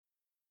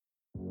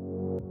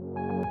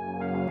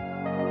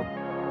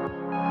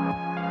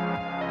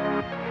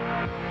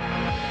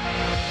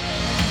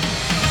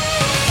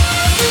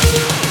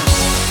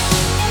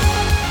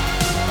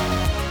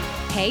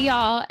Hey,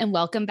 y'all, and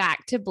welcome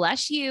back to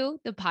Blush You,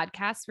 the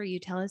podcast where you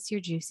tell us your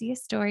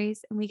juiciest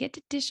stories and we get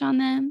to dish on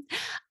them.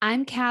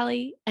 I'm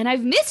Callie, and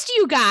I've missed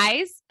you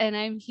guys, and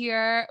I'm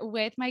here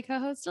with my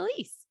co-host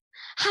Elise.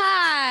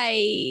 Hi,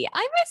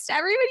 I missed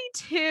everybody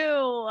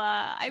too.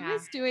 I Yeah.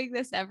 miss doing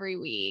this every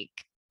week.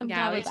 I'm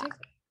Yeah, glad we we're back.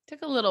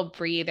 took a little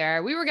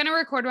breather. We were going to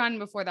record one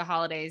before the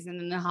holidays, and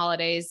then the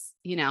holidays,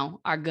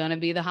 are going to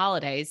be the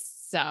holidays.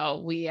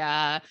 So we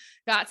got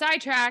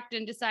sidetracked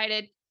and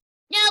decided,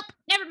 nope,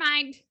 never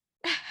mind.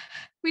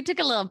 We took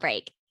a little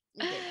break.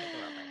 We did take a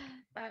little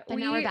break. But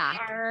now we're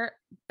back. Are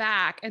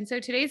back. And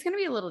so today's going to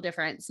be a little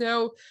different.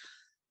 So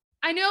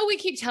I know we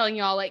keep telling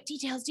y'all like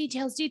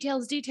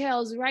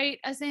details, right?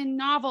 As in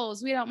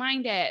novels, we don't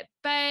mind it.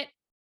 But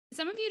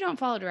some of you don't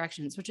follow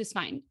directions, which is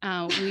fine.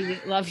 We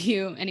love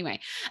you anyway.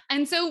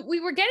 And so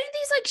we were getting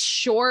these like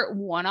short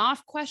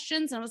one-off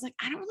questions. And I was like,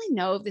 I don't really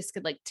know if this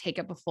could like take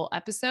up a full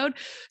episode.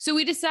 So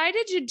we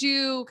decided to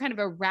do kind of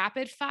a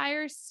rapid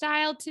fire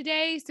style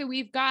today. So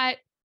we've got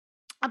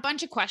a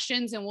bunch of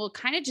questions and we'll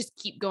kind of just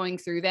keep going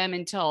through them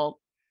until,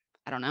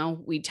 I don't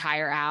know, we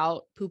tire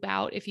out, poop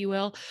out, if you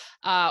will,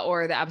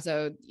 or the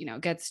episode,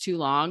 gets too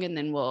long and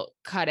then we'll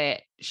cut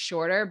it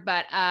shorter.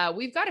 But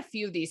we've got a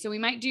few of these. So we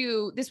might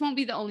do, this won't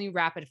be the only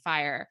rapid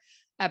fire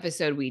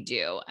episode we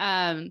do.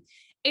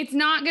 It's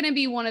not going to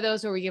be one of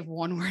those where we give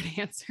one word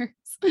answers.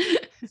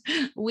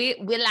 we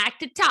like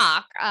to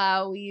talk.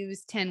 We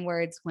use 10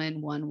 words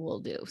when one will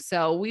do.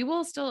 So we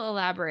will still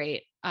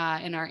elaborate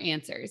in our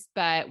answers,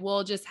 but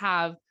we'll just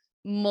have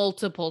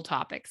multiple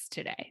topics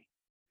today.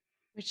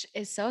 Which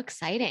is so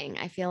exciting.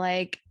 I feel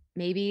like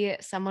maybe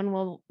someone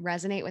will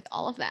resonate with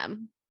all of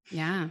them.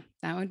 Yeah,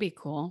 that would be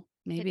cool.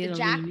 Maybe Hit the it'll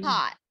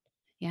jackpot.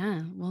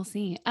 Yeah, we'll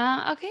see.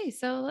 Okay,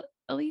 so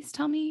Elise,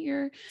 tell me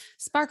your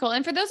sparkle.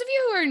 And for those of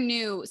you who are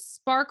new,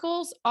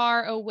 sparkles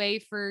are a way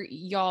for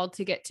y'all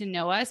to get to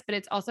know us, but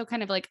it's also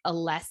kind of like a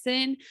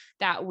lesson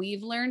that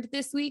we've learned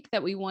this week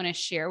that we want to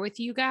share with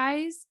you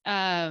guys.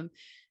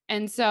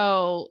 And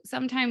so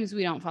sometimes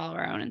we don't follow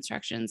our own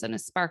instructions and a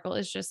sparkle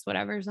is just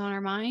whatever's on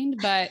our mind.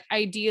 But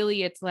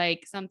ideally, it's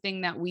like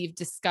something that we've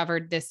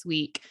discovered this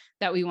week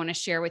that we want to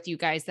share with you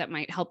guys that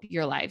might help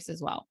your lives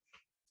as well.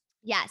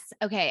 Yes.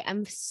 Okay.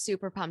 I'm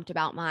super pumped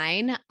about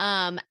mine.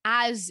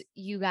 As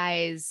you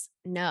guys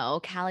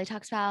know, Callie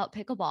talks about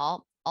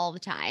pickleball all the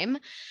time.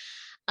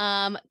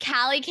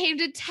 Callie came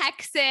to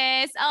Texas.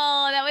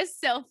 Oh, that was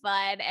so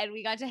fun. And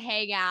we got to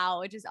hang out,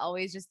 which is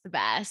always just the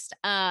best.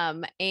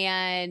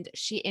 And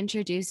she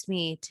introduced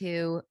me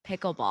to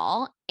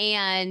pickleball.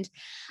 And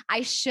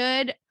I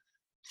should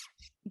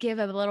give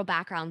a little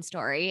background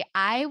story.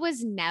 I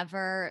was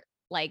never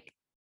like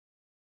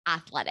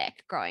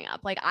athletic growing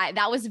up.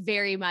 That was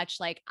very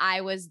much like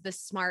I was the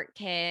smart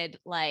kid.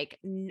 Like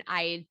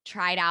I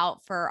tried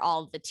out for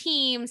all the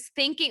teams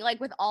thinking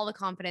like with all the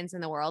confidence in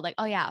the world, like,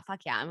 oh yeah,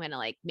 fuck yeah. I'm going to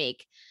like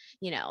make,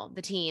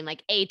 the team,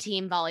 like a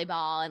team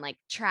volleyball and like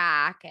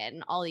track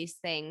and all these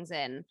things.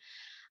 And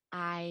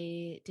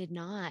I did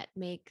not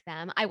make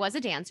them. I was a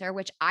dancer,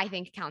 which I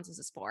think counts as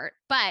a sport,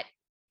 but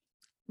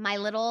my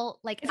little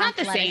like it's not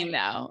the same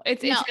though.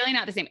 It's really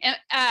not the same.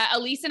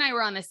 Elise and I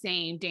were on the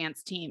same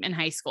dance team in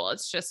high school.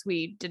 It's just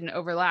we didn't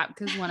overlap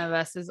because one of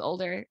us is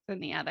older than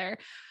the other.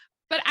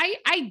 But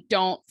I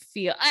don't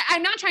feel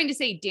I'm not trying to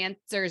say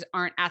dancers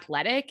aren't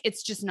athletic.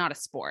 It's just not a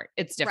sport.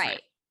 It's different.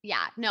 Right.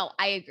 Yeah. No,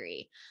 I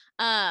agree.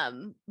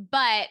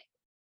 But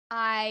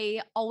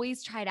I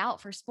always tried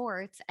out for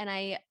sports and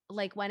I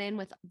like went in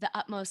with the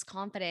utmost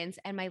confidence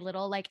and my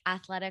little like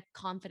athletic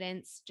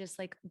confidence just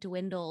like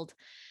dwindled.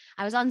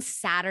 I was on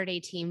Saturday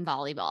team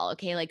volleyball.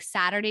 Okay. Like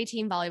Saturday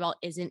team volleyball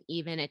isn't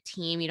even a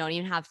team. You don't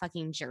even have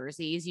fucking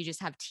jerseys. You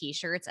just have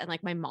t-shirts. And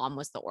like my mom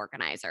was the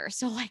organizer.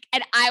 So like,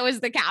 and I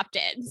was the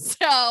captain.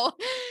 So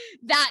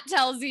that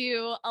tells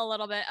you a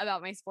little bit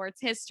about my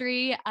sports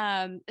history.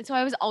 And so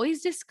I was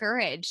always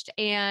discouraged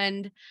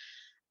and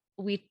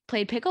we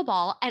played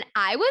pickleball and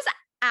I was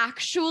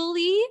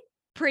actually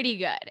pretty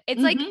good.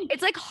 It's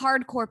like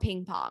hardcore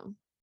ping pong.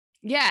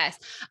 Yes.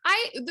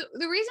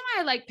 The reason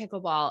why I like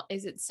pickleball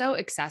is it's so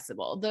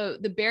accessible.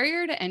 The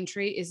barrier to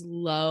entry is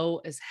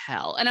low as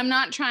hell. And I'm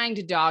not trying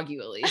to dog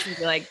you, Elise, and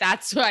be like,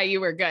 that's why you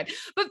were good.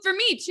 But for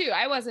me too,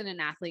 I wasn't an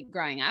athlete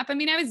growing up. I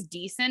mean, I was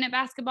decent at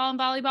basketball and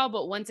volleyball,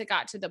 but once it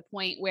got to the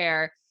point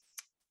where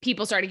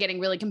people started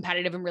getting really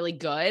competitive and really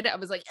good, I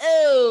was like,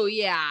 oh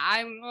yeah,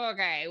 I'm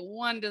okay.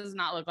 One does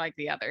not look like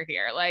the other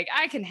here. Like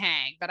I can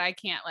hang, but I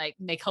can't like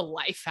make a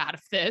life out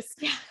of this.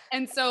 Yeah.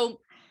 And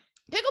so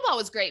pickleball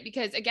was great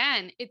because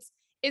again, it's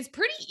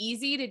pretty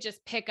easy to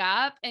just pick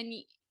up and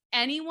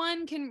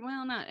anyone can,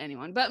 well, not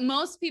anyone, but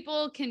most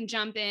people can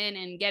jump in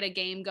and get a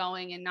game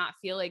going and not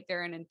feel like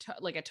they're in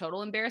like a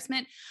total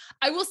embarrassment.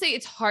 I will say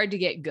it's hard to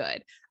get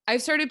good.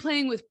 I've started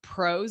playing with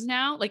pros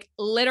now, like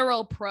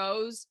literal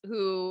pros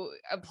who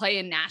play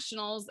in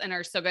nationals and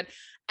are so good.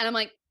 And I'm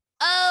like,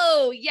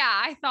 oh yeah,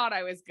 I thought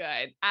I was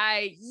good.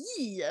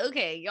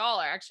 Okay, y'all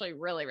are actually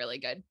really, really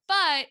good.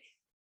 But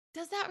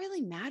does that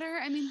really matter?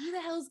 I mean, who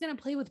the hell is going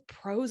to play with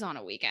pros on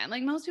a weekend?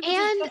 Like most people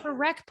just And go for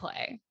rec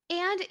play.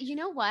 And you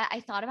know what? I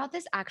thought about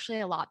this actually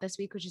a lot this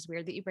week, which is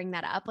weird that you bring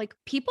that up. Like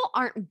people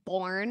aren't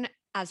born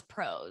as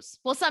pros.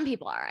 Well, some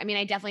people are. I mean,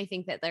 I definitely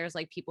think that there's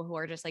like people who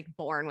are just like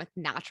born with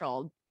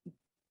natural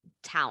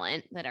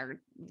talent that are,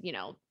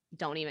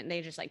 don't even,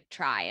 they just like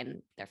try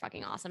and they're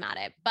fucking awesome at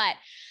it. But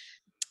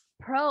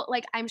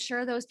like I'm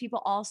sure those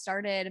people all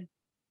started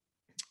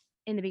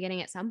in the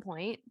beginning at some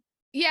point.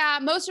 Yeah,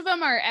 most of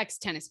them are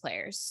ex-tennis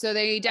players. So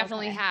they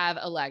definitely Okay. have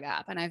a leg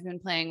up. And I've been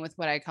playing with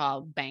what I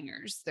call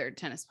bangers. They're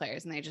tennis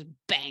players and they just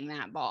bang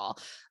that ball.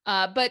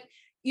 But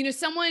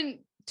someone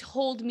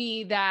told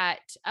me that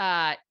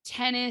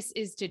tennis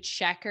is to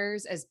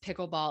checkers as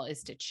pickleball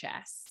is to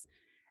chess.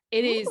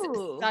 It is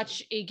Ooh.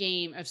 such a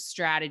game of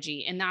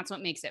strategy, and that's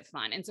what makes it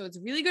fun. And so it's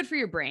really good for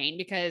your brain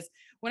because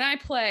when I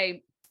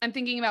play, I'm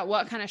thinking about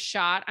what kind of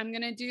shot I'm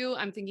going to do.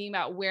 I'm thinking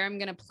about where I'm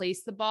going to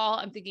place the ball.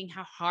 I'm thinking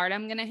how hard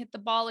I'm going to hit the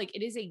ball. Like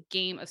it is a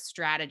game of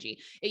strategy.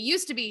 It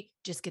used to be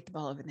just get the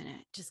ball over the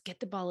net, just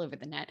get the ball over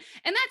the net.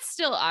 And that's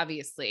still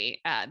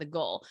obviously the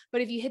goal.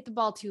 But if you hit the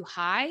ball too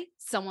high,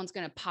 someone's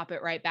going to pop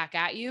it right back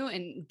at you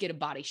and get a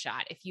body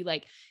shot. If you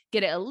like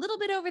get it a little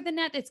bit over the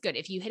net, that's good.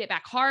 If you hit it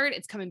back hard,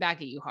 it's coming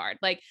back at you hard.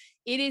 Like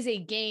it is a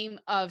game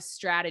of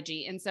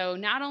strategy. And so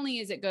not only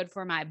is it good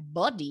for my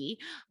body,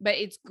 but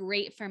it's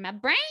great for my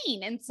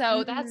brain. And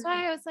so that's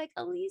why I was like,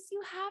 Elise,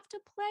 you have to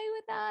play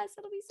with us.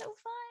 It'll be so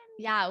fun.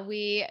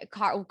 Yeah,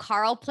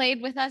 Carl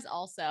played with us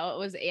also. It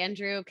was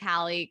Andrew,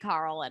 Callie,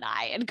 Carl, and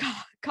I. And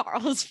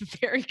Carl is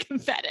very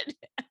competitive.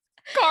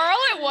 Carl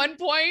at one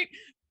point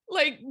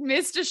like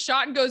missed a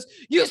shot and goes,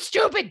 "You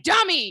stupid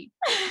dummy,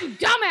 you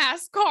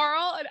dumbass,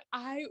 Carl." And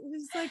I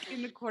was like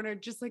in the corner,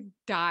 just like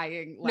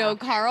dying. No,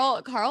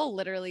 Laughing. Carl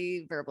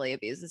literally verbally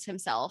abuses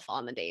himself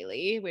on the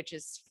daily, which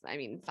is, I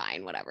mean,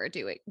 fine, whatever,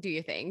 do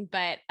your thing.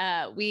 But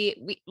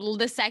we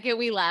the second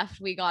we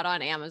left, we got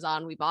on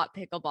Amazon, we bought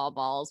pickleball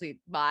balls, we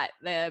bought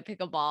the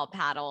pickleball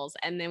paddles,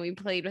 and then we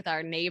played with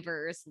our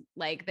neighbors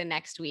like the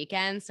next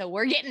weekend. So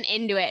we're getting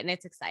into it and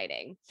it's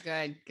exciting.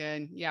 Good.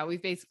 Yeah,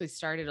 we've basically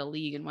started a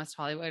league in West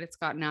Hollywood. It's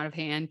gotten out of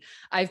hand.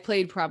 I've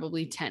played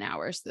probably 10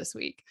 hours this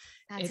week.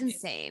 That's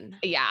insane.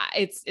 Yeah,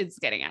 it's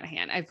getting out of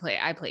hand. I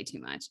play too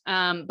much.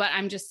 But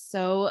I'm just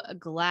so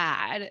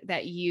glad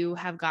that you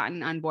have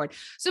gotten on board.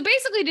 So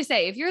basically to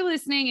say, if you're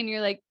listening and you're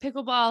like,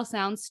 pickleball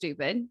sounds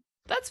stupid,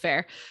 that's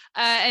fair.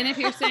 And if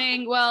you're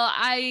saying, well,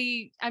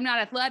 I'm not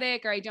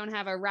athletic or I don't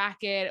have a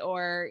racket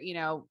or,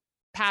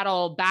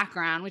 paddle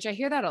background, which I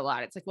hear that a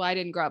lot. It's like, well, I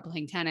didn't grow up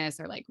playing tennis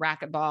or like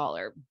racquetball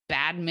or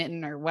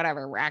badminton or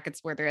whatever racket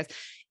sport there is.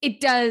 It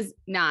does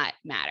not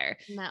matter.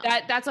 No.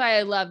 That's why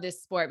I love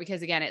this sport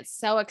because again, it's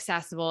so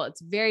accessible.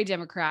 It's very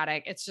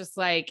democratic. It's just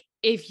like,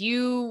 if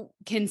you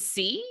can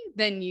see,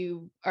 then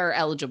you are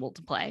eligible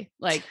to play.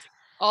 Like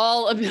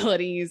all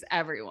abilities,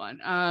 everyone.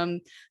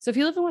 So if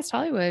you live in West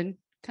Hollywood,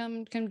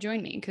 come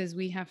join me because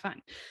we have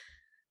fun.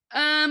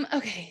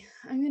 Okay,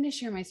 I'm going to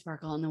share my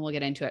sparkle and then we'll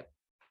get into it.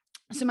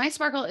 So my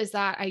sparkle is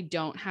that I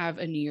don't have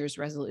a New Year's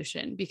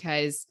resolution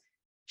because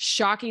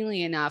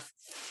shockingly enough,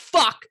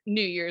 fuck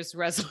New Year's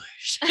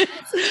resolutions,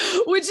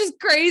 which is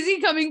crazy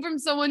coming from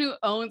someone who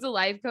owns a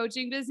life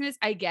coaching business.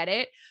 I get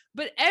it.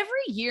 But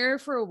every year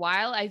for a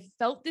while, I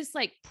felt this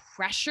like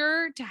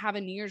pressure to have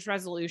a New Year's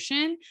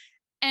resolution.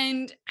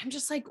 And I'm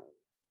just like,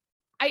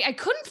 I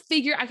couldn't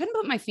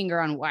put my finger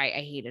on why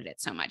I hated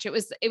it so much. It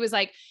was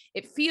like,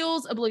 it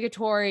feels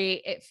obligatory.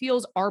 It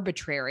feels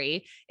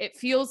arbitrary. It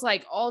feels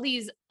like all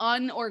these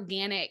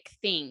unorganic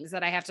things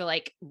that I have to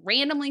like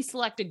randomly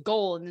select a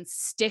goal and then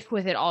stick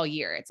with it all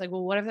year. It's like,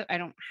 well, what if I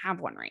don't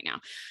have one right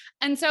now?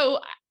 And so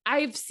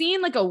I've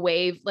seen like a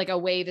wave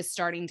is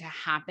starting to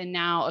happen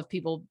now of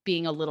people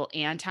being a little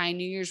anti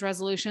New Year's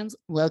resolutions.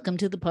 Welcome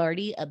to the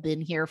party. I've been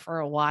here for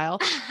a while.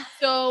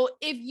 So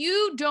if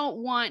you don't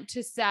want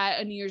to set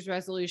a New Year's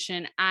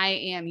resolution, I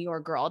am your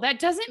girl. That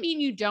doesn't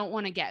mean you don't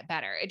want to get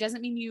better. It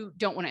doesn't mean you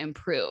don't want to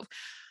improve.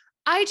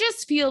 I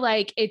just feel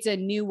like it's a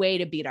new way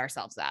to beat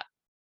ourselves up.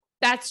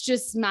 That's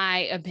just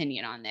my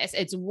opinion on this.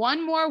 It's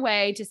one more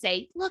way to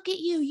say, look at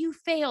you, you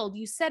failed.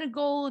 You set a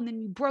goal and then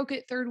you broke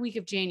it third week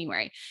of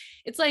January.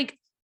 It's like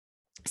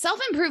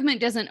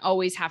self-improvement doesn't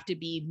always have to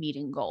be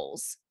meeting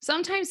goals.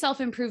 Sometimes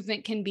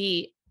self-improvement can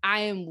be,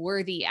 I am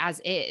worthy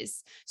as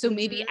is. So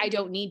maybe I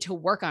don't need to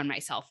work on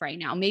myself right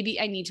now. Maybe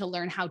I need to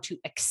learn how to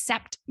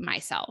accept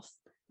myself.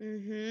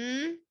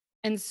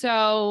 And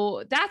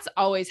so that's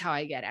always how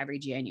I get every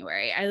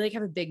January. I like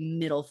have a big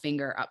middle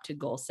finger up to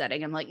goal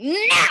setting. I'm like,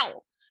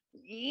 no,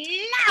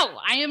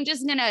 I am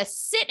just going to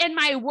sit in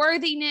my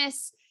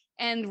worthiness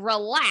and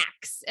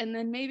relax. And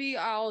then maybe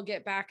I'll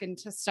get back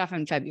into stuff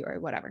in February,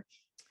 whatever.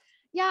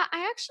 Yeah,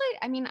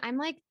 I'm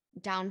like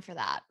down for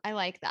that. I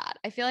like that.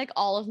 I feel like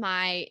all of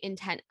my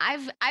intent,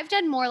 I've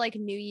done more like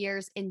New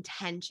Year's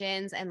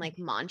intentions and like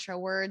mantra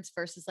words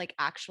versus like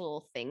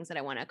actual things that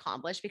I want to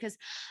accomplish. Because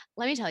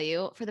let me tell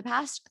you, for the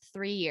past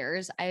 3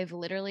 years, I've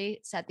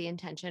literally set the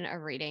intention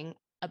of reading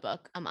a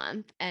book a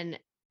month. And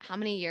how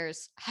many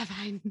years have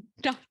I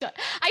not done?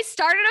 I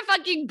started a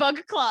fucking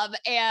book club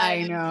and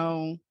I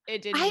know.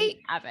 it didn't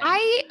happen.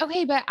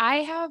 Okay, but I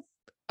have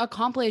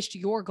accomplished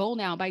your goal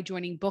now by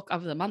joining Book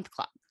of the Month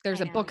Club.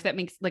 There's I a book know. that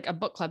makes like a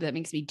book club that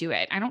makes me do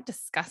it. I don't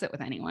discuss it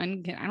with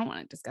anyone. I don't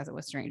want to discuss it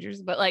with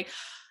strangers, but like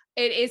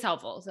it is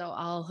helpful. So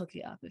I'll hook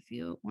you up if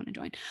you want to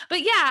join.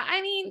 But yeah,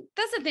 I mean,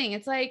 that's the thing.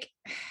 It's like,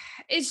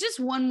 it's just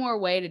one more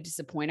way to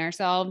disappoint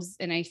ourselves.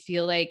 And I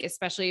feel like,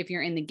 especially if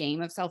you're in the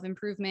game of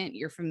self-improvement,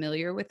 you're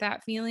familiar with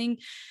that feeling.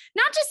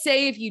 Not to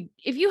say if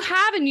you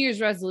have a New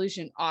Year's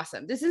resolution,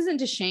 awesome. This isn't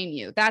to shame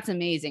you. That's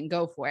amazing.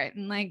 Go for it.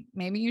 And like,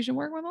 maybe you should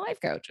work with a life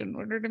coach in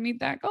order to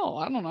meet that goal.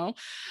 I don't know.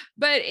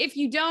 But if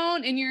you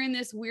don't, and you're in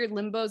this weird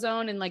limbo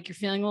zone and like you're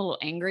feeling a little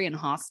angry and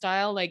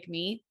hostile like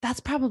me, that's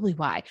probably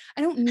why.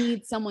 I don't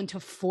need someone to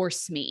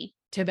force me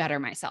to better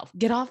myself.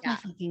 Get off my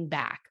fucking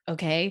back.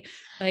 Okay.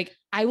 Like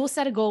I will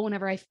set a goal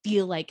whenever I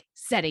feel like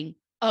setting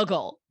a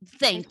goal.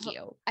 Thank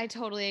you. I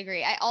totally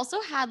agree. I also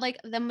had like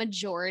the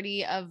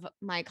majority of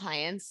my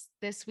clients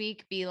this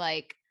week be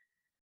like,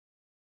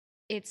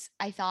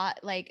 I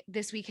thought like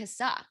this week has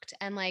sucked.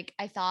 And like,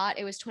 I thought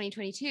it was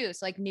 2022.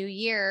 So like new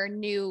year,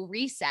 new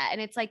reset. And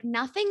it's like,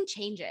 nothing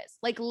changes,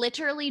 like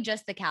literally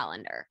just the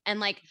calendar. And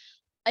like,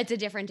 it's a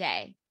different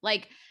day.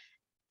 Like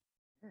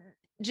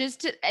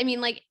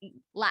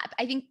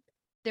I think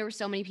there were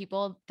so many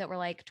people that were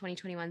like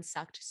 2021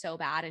 sucked so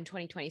bad and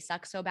 2020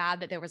 sucked so bad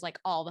that there was like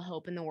all the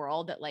hope in the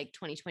world that like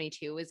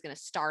 2022 is going to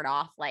start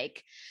off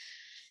like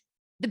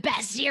the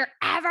best year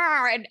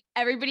ever. And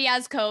everybody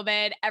has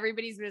COVID.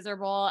 Everybody's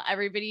miserable.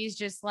 Everybody's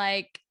just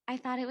like, I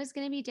thought it was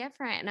going to be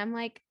different. And I'm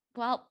like,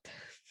 well,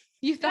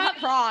 you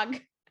thought wrong.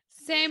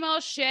 Same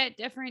old shit,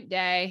 different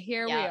day.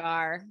 Here we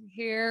are.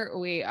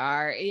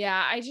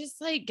 Yeah. I just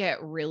like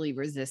get really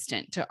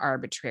resistant to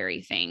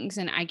arbitrary things.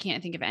 And I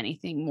can't think of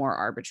anything more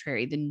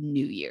arbitrary than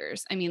New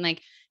Year's. I mean,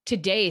 like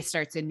today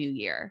starts a new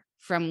year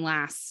from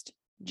last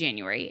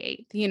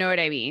January 8th. You know what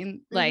I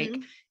mean? Like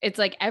it's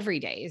like every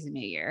day is a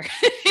new year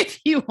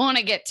if you want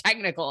to get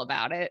technical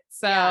about it.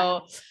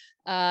 So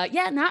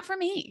not for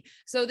me.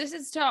 So this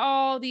is to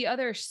all the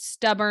other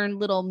stubborn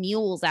little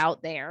mules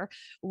out there.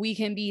 We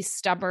can be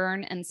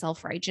stubborn and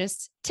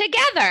self-righteous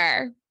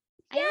together.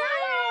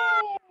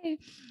 Yay!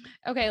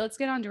 Okay, let's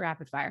get on to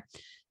rapid fire.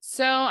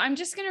 So I'm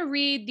just going to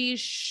read these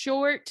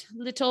short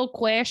little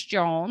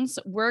questions.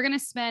 We're going to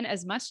spend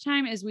as much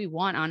time as we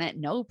want on it.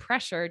 No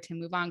pressure to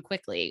move on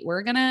quickly.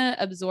 We're going to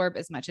absorb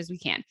as much as we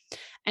can.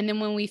 And then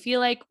when we feel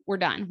like we're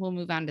done, we'll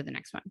move on to the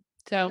next one.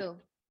 So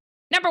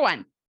Number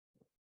 1,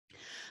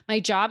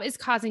 my job is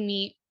causing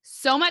me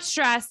so much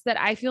stress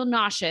that I feel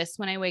nauseous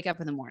when I wake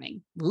up in the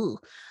morning. Ooh.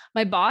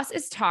 My boss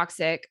is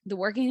toxic. The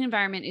working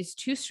environment is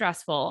too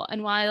stressful.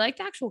 And while I like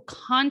the actual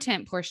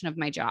content portion of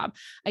my job,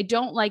 I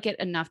don't like it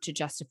enough to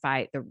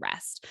justify the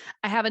rest.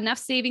 I have enough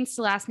savings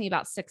to last me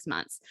about 6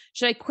 months.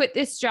 Should I quit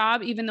this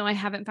job even though I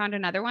haven't found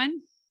another one?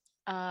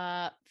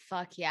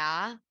 Fuck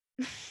yeah.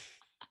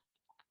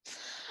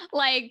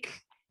 Like,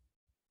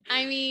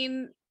 I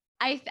mean,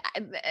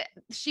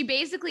 she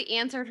basically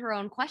answered her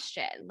own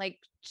question. Like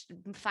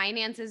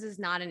finances is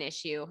not an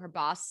issue. Her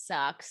boss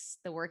sucks.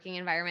 The working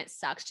environment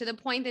sucks to the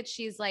point that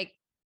she's like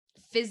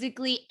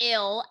physically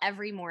ill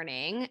every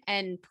morning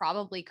and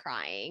probably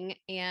crying.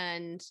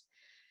 And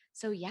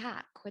so,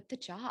 yeah, quit the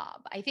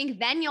job. I think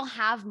then you'll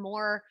have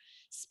more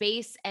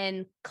space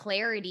and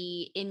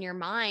clarity in your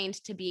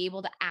mind to be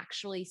able to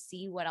actually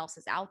see what else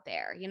is out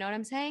there. You know what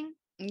I'm saying?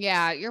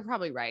 Yeah, you're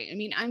probably right. I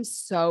mean, I'm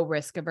so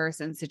risk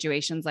averse in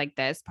situations like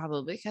this,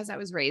 probably because I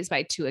was raised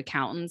by 2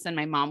 accountants and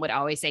my mom would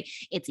always say,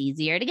 it's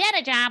easier to get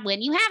a job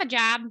when you have a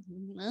job.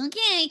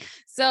 Okay.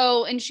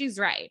 So, and she's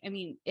right. I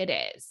mean, it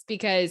is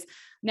because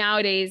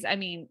nowadays, I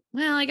mean,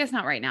 well, I guess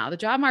not right now. The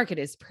job market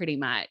is pretty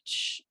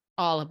much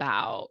all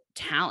about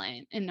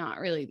talent and not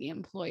really the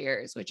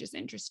employers, which is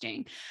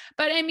interesting.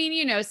 But I mean,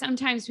 you know,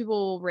 sometimes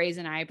people will raise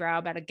an eyebrow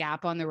about a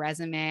gap on the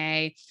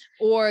resume,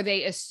 or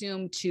they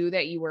assume too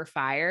that you were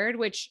fired,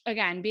 which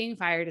again, being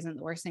fired isn't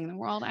the worst thing in the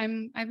world.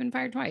 I've been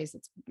fired twice.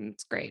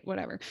 It's great,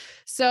 whatever.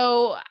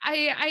 So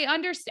I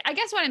understand. I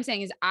guess what I'm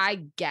saying is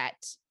I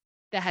get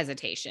the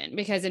hesitation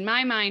because in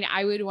my mind,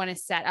 I would want to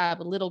set up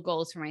little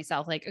goals for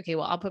myself. Like, okay,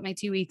 well, I'll put my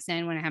 2 weeks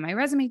in when I have my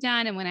resume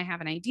done and when I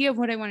have an idea of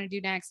what I want to do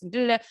next and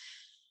da-da-da.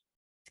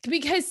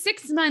 Because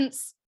 6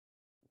 months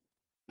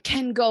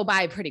can go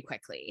by pretty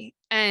quickly,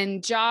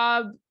 and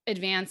job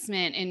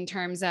advancement in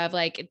terms of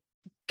like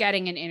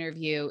getting an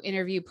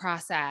interview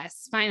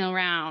process, final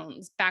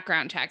rounds,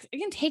 background checks, it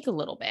can take a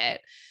little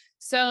bit.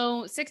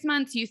 So 6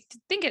 months, you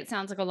think it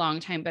sounds like a long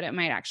time, but it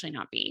might actually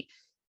not be.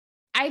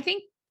 I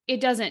think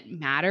it doesn't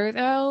matter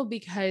though,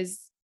 because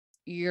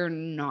you're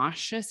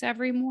nauseous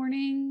every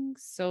morning.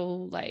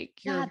 So like,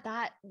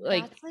 that's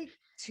like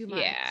too much.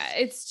 Yeah,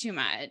 it's too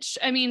much.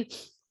 I mean,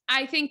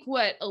 I think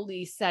what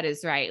Elise said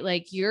is right.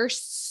 Like you're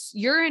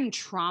in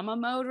trauma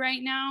mode right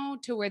now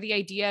to where the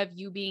idea of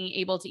you being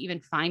able to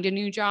even find a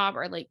new job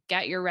or like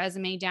get your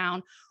resume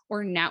down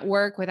or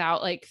network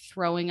without like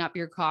throwing up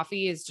your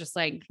coffee is just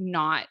like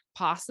not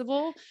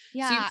possible. So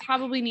you Yeah,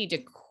 probably need to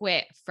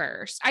quit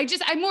first.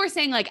 I'm more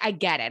saying like, I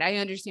get it. I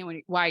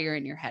understand why you're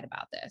in your head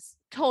about this.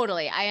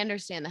 totally. I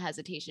understand the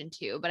hesitation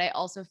too, but I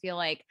also feel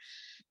like,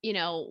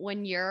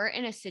 when you're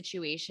in a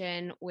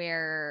situation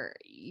where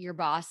your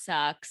boss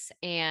sucks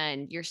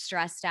and you're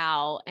stressed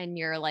out and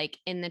you're like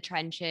in the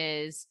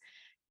trenches,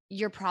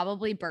 you're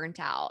probably burnt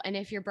out. And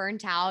if you're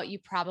burnt out, you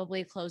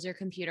probably close your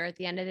computer at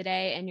the end of the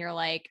day and you're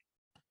like,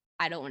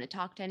 I don't want to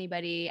talk to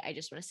anybody. I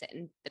just want to sit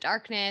in the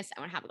darkness.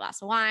 I want to have a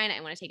glass of wine.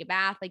 I want to take a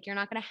bath. Like, you're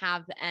not going to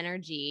have the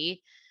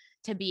energy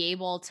to be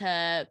able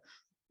to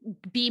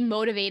be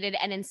motivated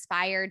and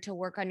inspired to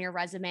work on your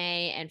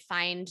resume and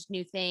find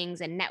new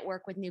things and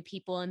network with new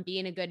people and be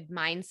in a good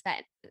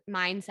mindset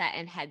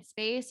and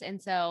headspace.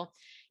 And so,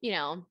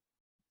 and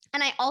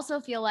I also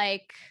feel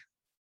like,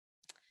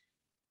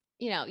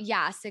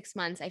 yeah, 6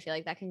 months, I feel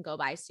like that can go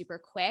by super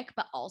quick,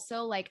 but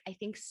also like, I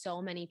think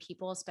so many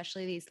people,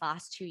 especially these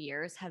last 2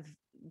 years, have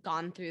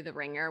gone through the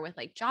ringer with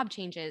like job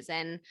changes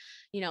and,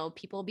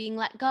 people being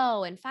let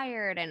go and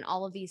fired and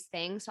all of these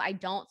things. So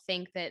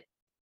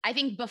I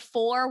think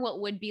before, what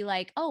would be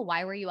like, oh,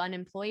 why were you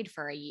unemployed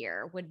for a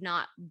year, would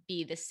not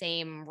be the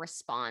same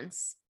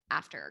response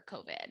after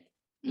COVID.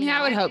 Yeah,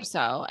 I would hope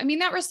so. I mean,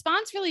 that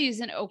response really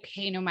isn't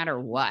okay no matter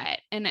what.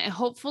 And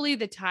hopefully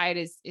the tide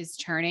is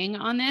turning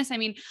on this. I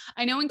mean,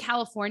 I know in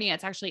California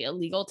it's actually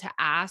illegal to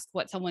ask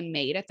what someone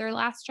made at their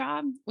last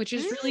job, which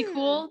is really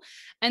cool.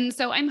 And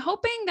so I'm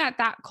hoping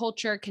that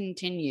culture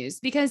continues,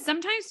 because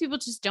sometimes people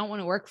just don't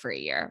want to work for a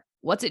year.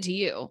 What's it to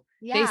you?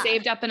 Yeah. They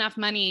saved up enough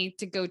money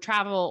to go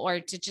travel or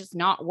to just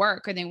not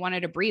work, or they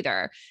wanted a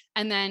breather.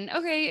 And then,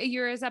 okay, a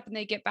year is up and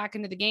they get back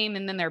into the game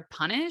and then they're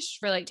punished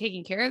for like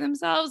taking care of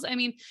themselves. I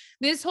mean,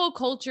 this whole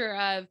culture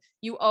of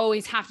you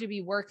always have to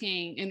be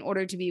working in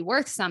order to be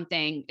worth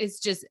something is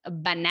just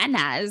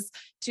bananas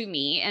to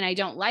me. And I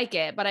don't like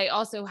it, but I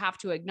also have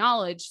to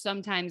acknowledge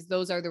sometimes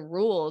those are the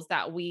rules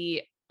that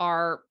we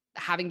are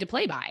having to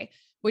play by,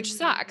 which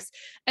sucks.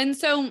 And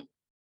so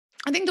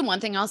I think the one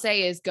thing I'll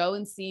say is go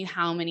and see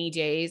how many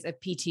days of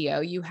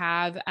PTO you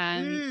have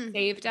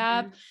saved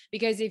up,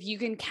 because if you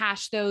can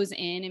cash those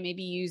in and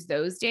maybe use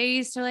those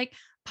days to like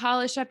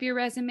polish up your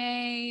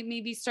resume,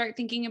 maybe start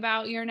thinking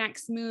about your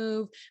next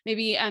move,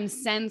 maybe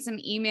send some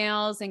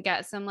emails and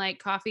get some like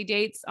coffee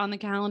dates on the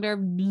calendar.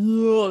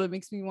 That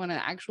makes me want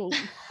to actually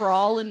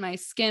crawl in my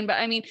skin. But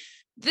I mean,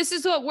 this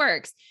is what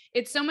works.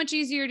 It's so much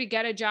easier to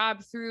get a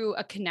job through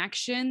a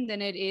connection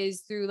than it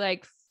is through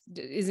like,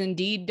 is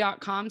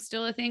Indeed.com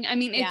still a thing? I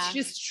mean, it's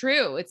just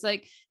true. It's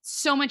like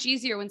so much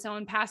easier when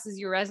someone passes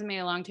your resume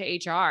along to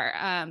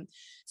HR.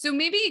 So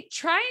maybe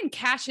try and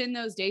cash in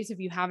those days if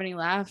you have any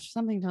left.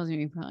 Something tells me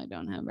you probably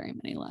don't have very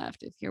many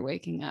left if you're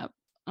waking up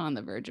on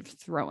the verge of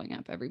throwing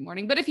up every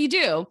morning. But if you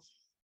do,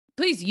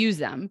 please use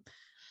them.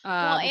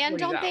 Well, and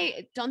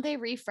don't they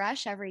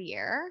refresh every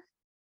year?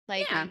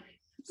 Like, yeah.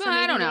 So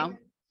I don't know.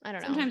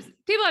 Sometimes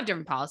people have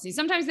different policies.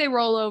 Sometimes they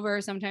roll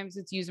over. Sometimes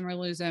it's use them or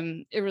lose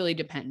them. It really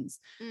depends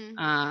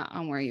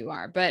on where you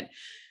are. But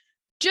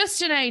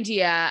just an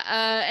idea.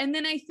 And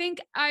then I think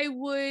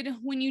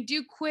when you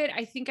do quit,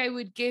 I think I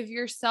would give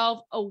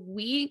yourself a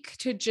week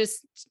to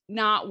just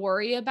not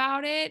worry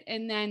about it,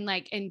 and then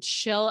and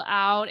chill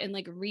out and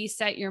like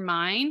reset your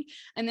mind.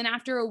 And then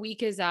after a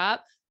week is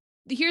up,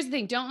 here's the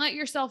thing, don't let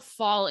yourself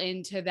fall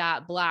into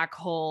that black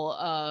hole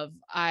of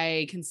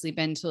I can sleep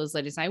until as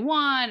late as I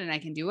want and I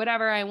can do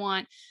whatever I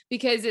want,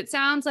 because it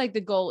sounds like the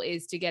goal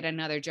is to get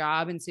another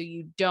job. And so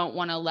you don't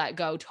want to let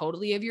go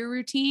totally of your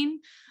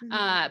routine.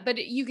 But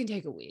you can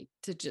take a week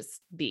to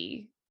just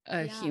be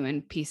a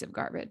human piece of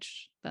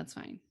garbage. That's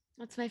fine.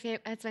 That's my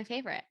favorite. That's my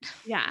favorite.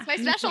 Yeah. It's my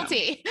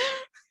specialty.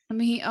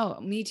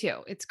 Me too.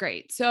 It's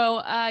great. So,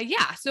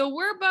 so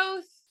we're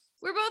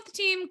both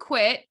team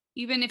quit,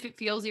 even if it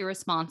feels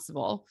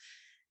irresponsible,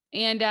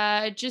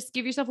 and just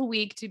give yourself a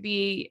week to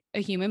be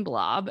a human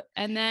blob,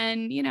 and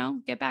then,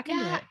 get back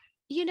into it.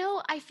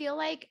 I feel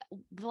like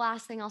the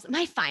last thing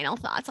my final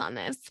thoughts on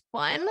this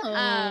one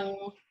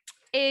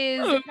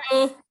is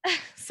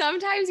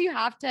sometimes you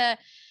have to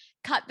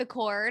cut the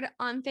cord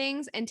on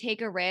things and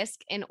take a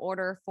risk in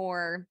order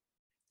for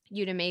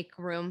you to make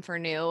room for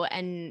new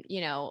and,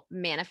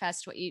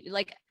 manifest what you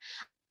like.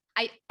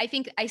 I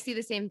think I see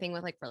the same thing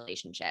with like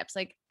relationships.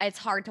 Like, it's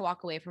hard to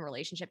walk away from a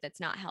relationship that's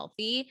not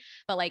healthy,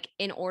 but like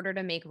in order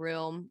to make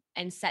room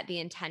and set the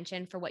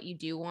intention for what you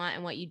do want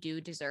and what you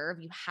do deserve,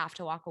 you have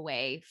to walk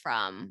away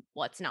from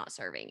what's not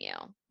serving you.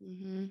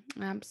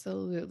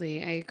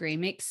 Absolutely. I agree.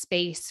 Make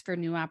space for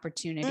new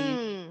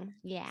opportunity.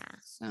 Yeah.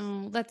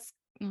 So let's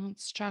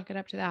chalk it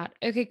up to that.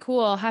 Okay,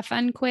 cool. Have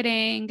fun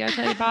quitting. Go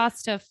tell your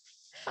boss to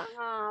fuck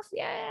off.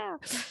 Yeah.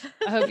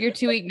 I hope your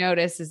 2-week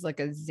notice is like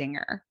a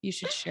zinger. You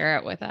should share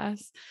it with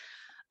us.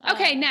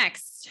 Okay,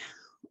 next.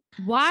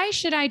 Why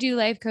should I do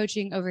life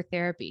coaching over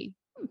therapy?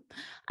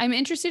 I'm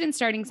interested in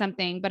starting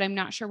something, but I'm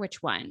not sure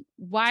which one.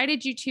 Why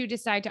did you two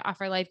decide to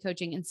offer life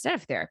coaching instead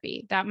of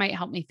therapy? That might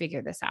help me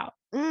figure this out.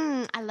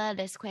 I love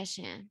this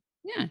question.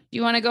 Yeah. Do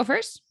you want to go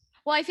first?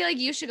 Well, I feel like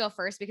you should go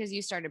first because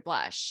you started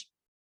Blush.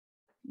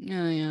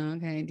 Oh yeah.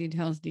 Okay.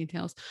 Details. So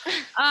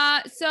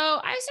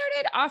I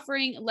started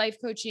offering life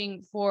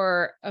coaching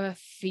for a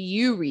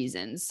few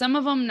reasons. Some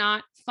of them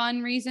not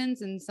fun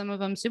reasons and some of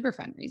them super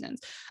fun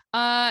reasons.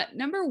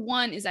 Number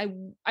one is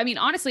I mean,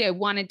 honestly, I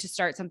wanted to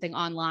start something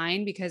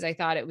online because I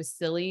thought it was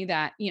silly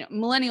that,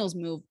 millennials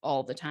move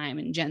all the time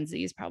and Gen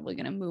Z is probably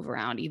going to move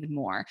around even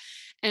more.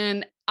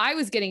 And I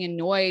was getting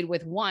annoyed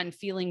with one,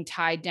 feeling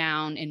tied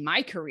down in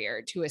my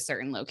career to a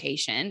certain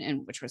location,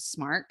 and which was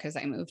smart because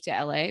I moved to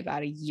LA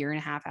about a year and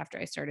a half after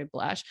I started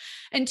Blush.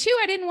 And two,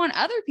 I didn't want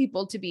other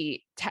people to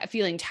be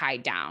feeling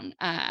tied down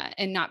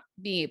and not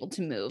be able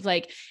to move.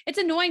 Like, it's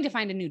annoying to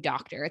find a new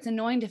doctor. It's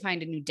annoying to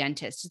find a new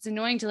dentist. It's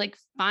annoying to like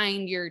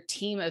find your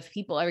team of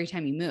people every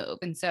time you move.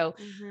 And so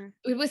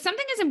it was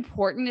something as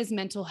important as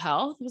mental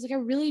health. It was like,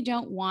 I really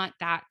don't want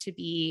that to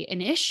be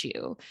an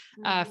issue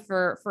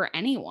for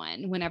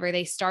anyone. Whenever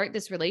they start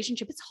this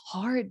relationship, it's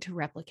hard to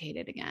replicate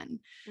it again.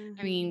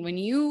 I mean, when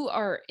you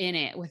are in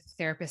it with a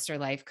therapist or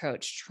life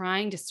coach,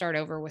 trying to start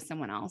over with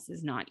someone else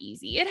is not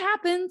easy. It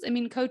happens. I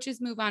mean,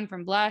 coaches move on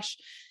from Blush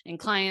and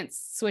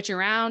clients switch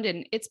around,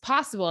 and it's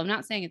possible. I'm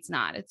not saying it's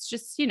not. It's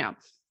just,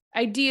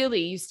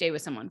 ideally you stay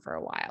with someone for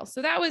a while.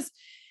 So that was,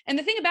 and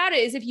the thing about it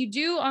is if you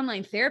do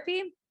online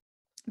therapy,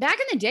 back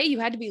in the day, you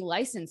had to be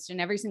licensed in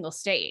every single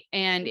state.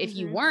 And if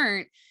you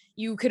weren't,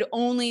 you could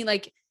only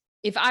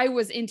if I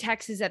was in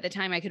Texas at the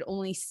time, I could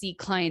only see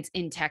clients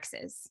in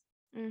Texas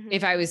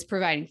if I was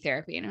providing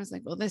therapy. And I was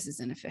like, well, this is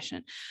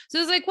inefficient. So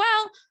I was like,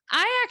 well,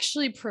 I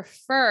actually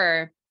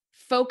prefer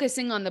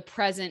focusing on the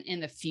present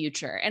and the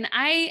future. And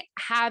I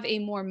have a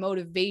more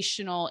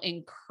motivational,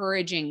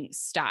 encouraging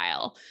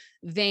style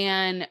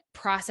than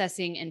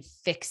processing and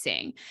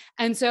fixing.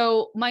 And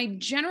so my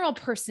general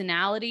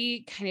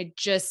personality kind of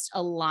just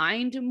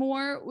aligned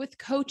more with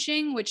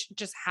coaching, which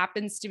just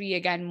happens to be,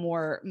 again,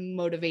 more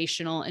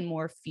motivational and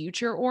more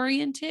future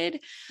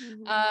oriented.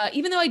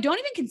 Even though I don't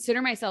even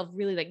consider myself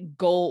really like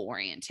goal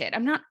oriented,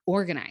 I'm not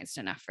organized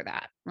enough for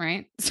that.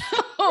 Right. So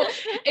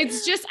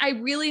it's just, I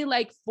really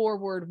like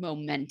forward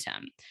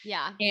momentum.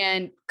 Yeah.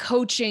 And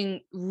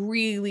coaching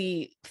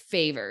really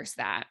favors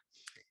that.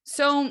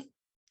 So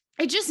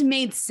it just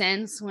made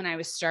sense when I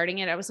was starting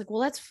it. I was like, well,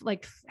 let's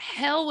like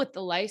hell with the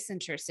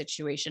licensure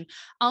situation.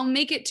 I'll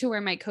make it to where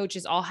my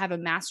coaches all have a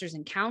master's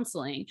in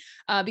counseling.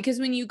 Because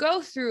when you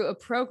go through a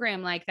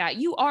program like that,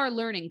 you are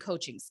learning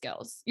coaching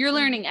skills. You're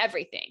learning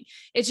everything.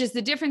 It's just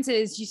the difference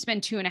is you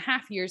spend 2.5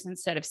 years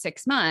instead of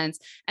 6 months.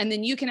 And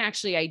then you can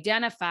actually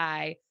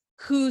identify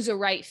who's a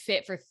right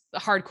fit for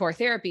hardcore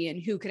therapy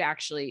and who could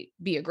actually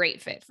be a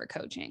great fit for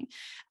coaching.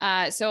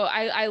 So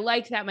I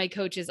like that my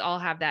coaches all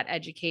have that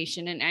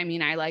education. And I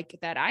mean, I like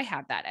that I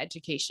have that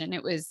education.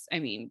 It was, I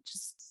mean,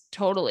 just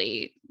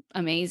totally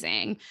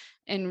amazing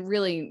and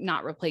really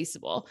not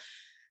replaceable.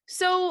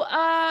 So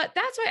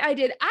that's what I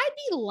did. I'd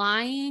be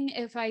lying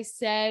if I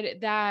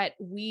said that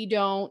we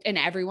don't, and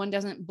everyone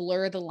doesn't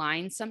blur the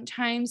line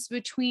sometimes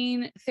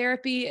between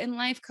therapy and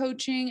life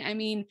coaching. I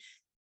mean,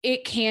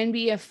 it can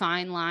be a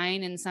fine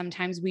line and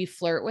sometimes we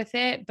flirt with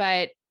it,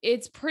 but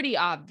it's pretty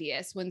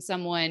obvious when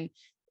someone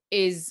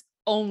is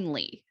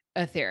only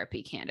a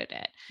therapy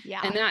candidate. Yeah.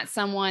 And that's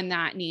someone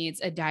that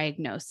needs a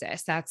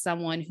diagnosis. That's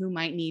someone who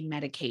might need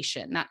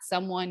medication. That's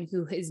someone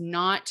who is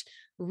not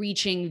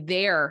reaching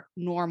their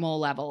normal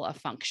level of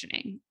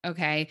functioning.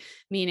 Okay.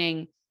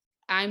 Meaning,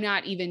 I'm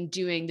not even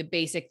doing the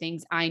basic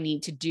things I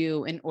need to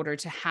do in order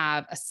to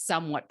have a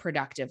somewhat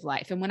productive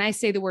life. And when I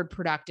say the word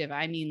productive,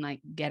 I mean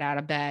like get out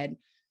of bed,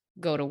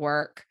 go to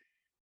work,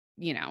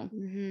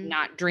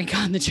 not drink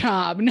on the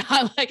job,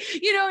 not like,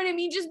 you know what I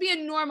mean? Just be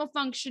a normal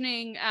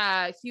functioning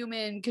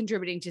human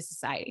contributing to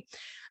society.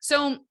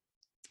 So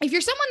if you're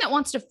someone that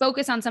wants to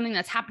focus on something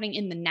that's happening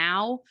in the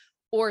now,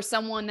 or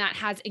someone that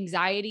has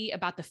anxiety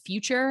about the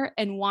future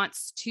and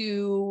wants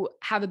to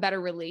have a better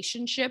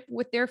relationship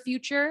with their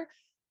future,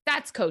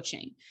 that's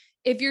coaching.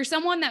 If you're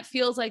someone that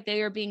feels like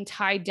they are being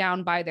tied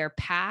down by their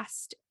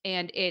past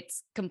and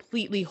it's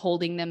completely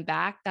holding them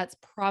back, that's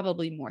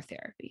probably more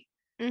therapy.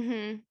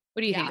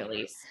 What do you think,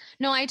 Elise?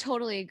 No, I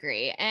totally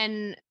agree.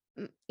 And,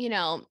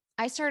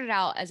 I started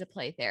out as a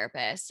play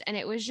therapist and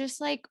it was just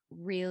like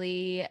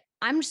really,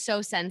 I'm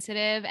so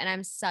sensitive and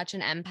I'm such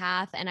an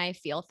empath and I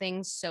feel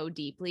things so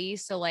deeply.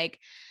 So, like,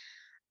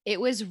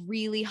 it was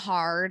really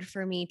hard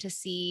for me to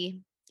see,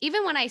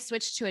 even when I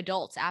switched to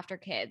adults after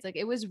kids, like,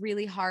 it was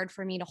really hard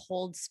for me to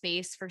hold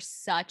space for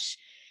such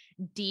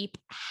deep,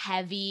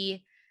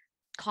 heavy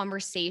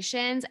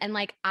conversations. And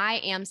like, I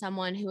am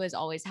someone who has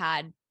always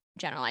had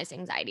generalized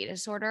anxiety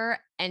disorder,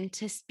 and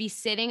to be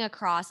sitting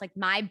across, like,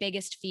 my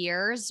biggest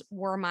fears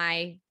were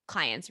my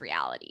clients'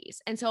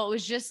 realities. And so it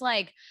was just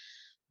like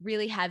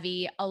really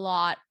heavy, a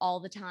lot, all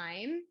the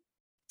time.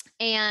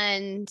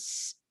 And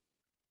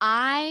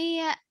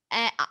I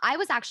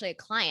was actually a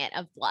client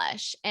of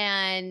Blush,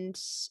 and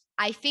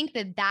I think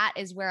that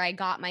is where I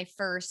got my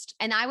first,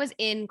 and I was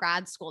in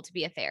grad school to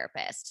be a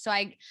therapist. So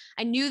I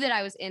knew that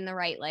I was in the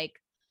right like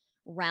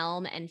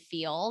realm and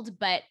field,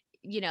 but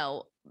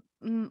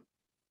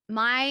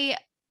my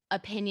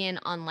opinion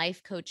on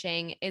life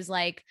coaching is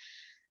like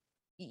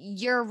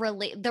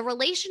the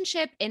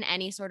relationship in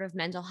any sort of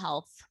mental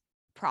health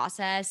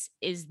process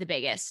is the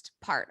biggest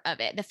part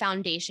of it, the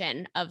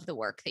foundation of the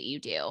work that you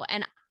do.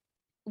 And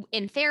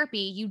in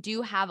therapy, you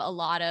do have a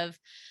lot of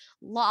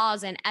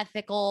laws and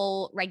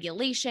ethical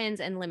regulations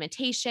and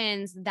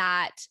limitations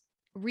that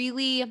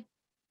really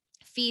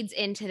feeds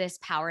into this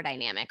power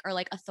dynamic or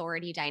like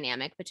authority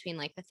dynamic between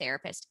like the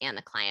therapist and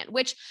the client,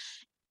 which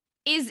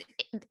is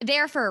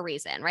there for a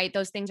reason, right?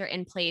 Those things are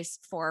in place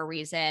for a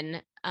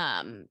reason.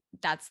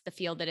 That's the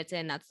field that it's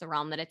in. That's the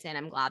realm that it's in.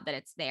 I'm glad that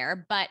it's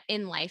there. But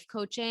in life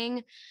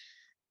coaching,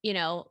 you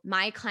know,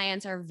 my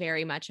clients are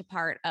very much a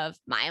part of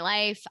my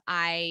life.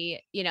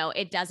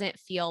 It doesn't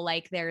feel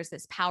like there's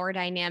this power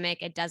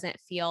dynamic. It doesn't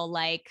feel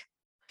like,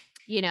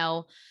 you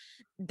know,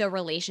 the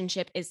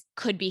relationship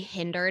could be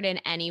hindered in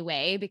any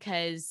way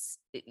because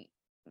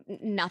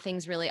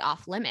nothing's really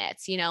off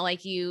limits,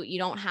 like you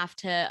don't have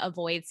to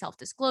avoid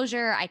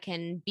self-disclosure. I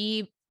can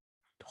be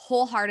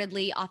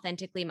wholeheartedly,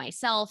 authentically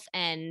myself.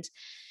 And,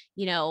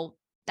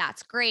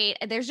 that's great.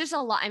 There's just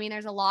a lot. I mean,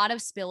 there's a lot of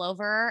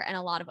spillover and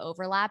a lot of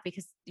overlap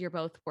because you're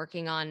both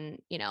working on,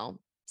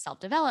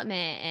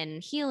 self-development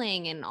and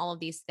healing and all of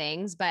these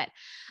things. But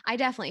I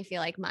definitely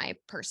feel like my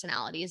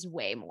personality is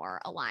way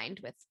more aligned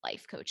with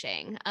life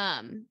coaching.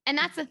 And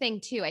that's the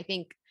thing too. I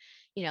think,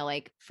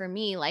 like for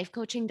me, life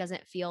coaching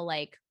doesn't feel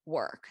like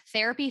work.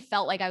 Therapy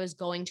felt like I was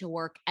going to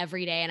work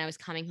every day and I was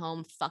coming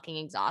home fucking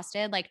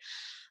exhausted. Like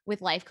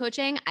with life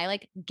coaching, I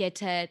like get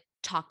to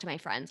talk to my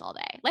friends all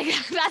day. Like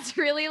that's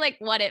really like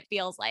what it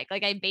feels like.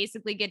 Like I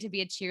basically get to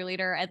be a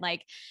cheerleader and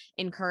like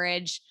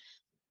encourage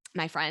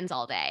my friends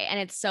all day. And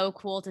it's so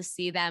cool to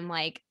see them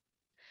like,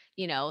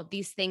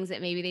 these things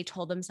that maybe they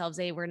told themselves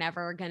they were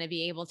never going to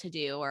be able to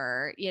do,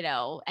 or,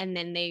 and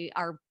then they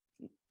are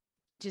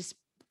just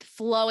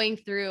flowing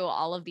through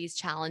all of these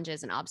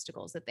challenges and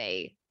obstacles that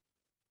they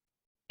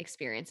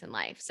experience in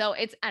life. So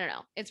I don't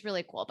know, it's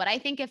really cool. But I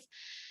think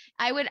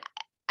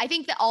I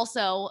think that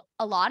also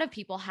a lot of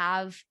people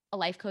have a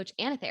life coach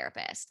and a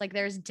therapist. Like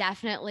there's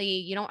definitely,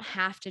 you don't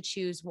have to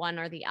choose one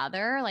or the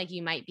other. Like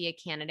you might be a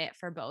candidate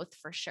for both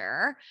for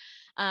sure.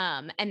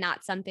 And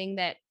that's something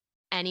that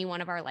any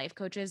one of our life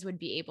coaches would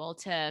be able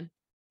to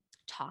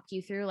talk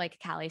you through. Like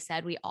Callie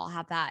said, we all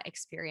have that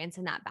experience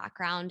and that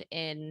background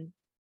in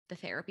the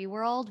therapy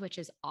world, which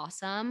is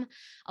awesome.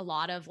 A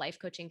lot of life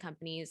coaching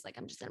companies, like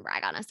I'm just going to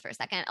brag on us for a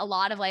second. A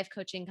lot of life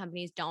coaching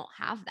companies don't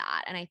have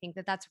that. And I think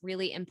that that's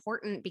really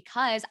important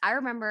because I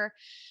remember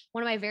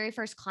one of my very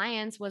first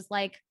clients was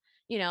like,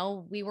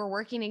 we were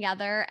working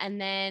together and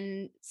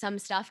then some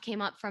stuff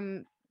came up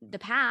from the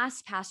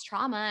past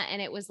trauma.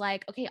 And it was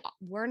like, okay,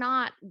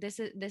 this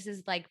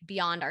is like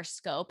beyond our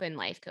scope in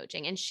life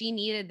coaching. And she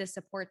needed the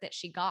support that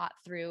she got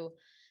through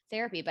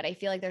therapy. But I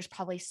feel like there's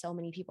probably so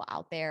many people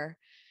out there,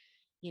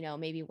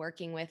 maybe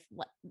working with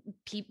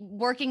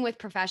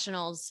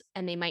professionals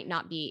and they might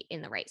not be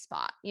in the right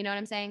spot. You know what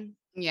I'm saying?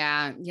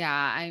 Yeah.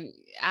 I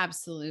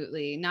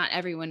absolutely. Not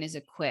everyone is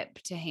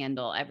equipped to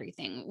handle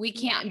everything. We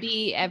can't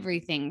be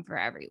everything for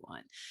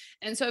everyone.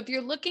 And so if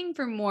you're looking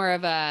for more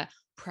of a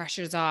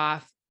pressures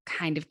off,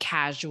 kind of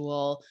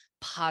casual,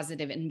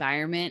 positive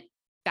environment,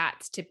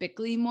 that's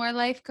typically more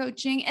life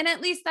coaching. And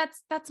at least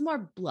that's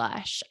more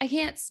blush. I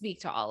can't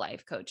speak to all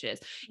life coaches.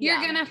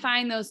 You're going to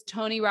find those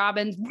Tony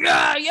Robbins.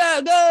 No,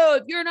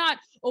 if you're not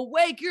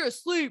awake, you're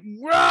asleep.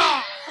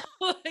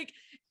 Like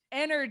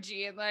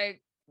energy. And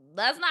like,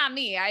 that's not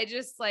me. I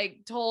just like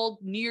told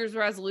New Year's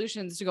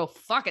resolutions to go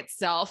fuck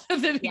itself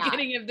at the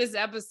beginning of this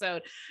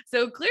episode.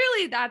 So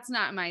clearly that's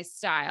not my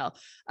style.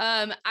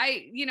 I'm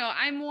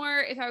more,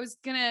 if I was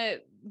going to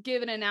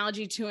give an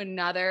analogy to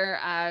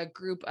another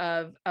group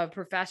of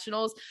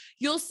professionals,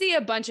 you'll see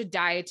a bunch of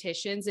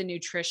dietitians and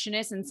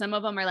nutritionists, and some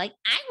of them are like,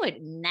 I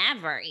would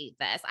never eat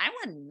this. I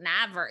would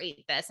never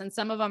eat this. And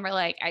some of them are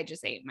like, I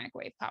just ate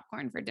microwave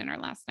popcorn for dinner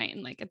last night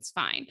and like, it's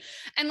fine.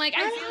 And like,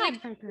 I feel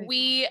like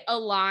we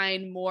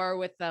align more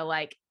with the,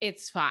 like,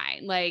 it's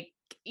fine. Like,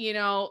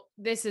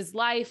 this is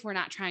life. We're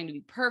not trying to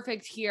be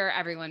perfect here.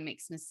 Everyone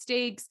makes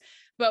mistakes,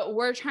 but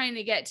we're trying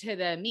to get to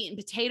the meat and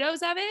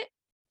potatoes of it.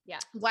 Yeah.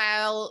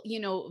 While,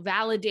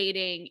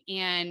 validating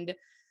and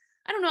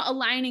I don't know,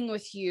 aligning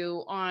with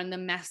you on the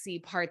messy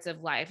parts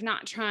of life,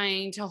 not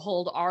trying to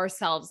hold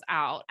ourselves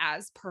out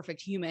as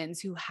perfect humans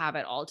who have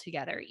it all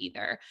together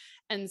either.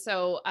 And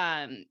so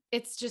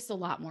it's just a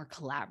lot more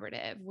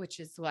collaborative, which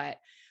is what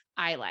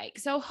I like.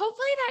 So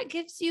hopefully that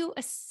gives you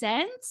a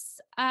sense.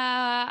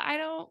 I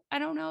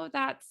don't know if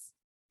that's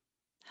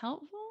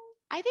helpful.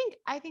 I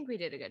think we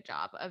did a good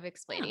job of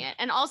explaining it.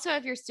 And also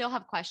if you still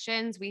have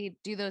questions, we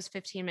do those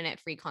 15-minute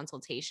free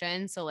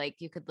consultations. So like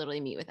you could literally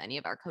meet with any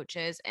of our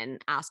coaches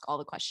and ask all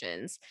the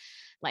questions.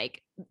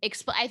 Like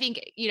I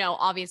think,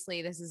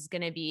 obviously this is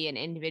going to be an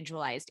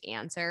individualized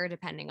answer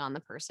depending on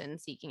the person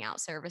seeking out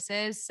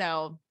services.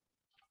 So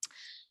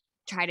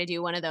try to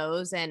do one of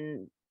those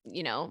and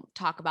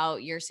talk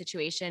about your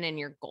situation and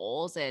your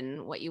goals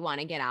and what you want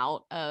to get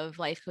out of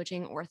life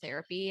coaching or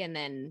therapy. And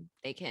then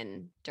they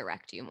can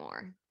direct you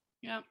more.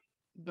 Yep.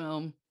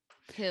 Boom.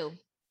 Who?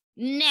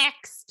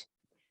 Next.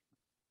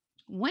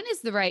 When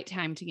is the right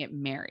time to get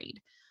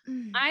married?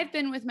 I've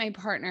been with my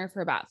partner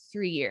for about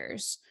 3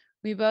 years.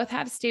 We both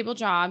have stable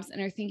jobs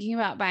and are thinking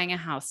about buying a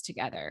house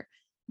together.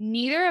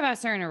 Neither of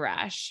us are in a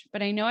rush,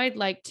 but I know I'd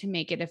like to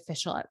make it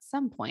official at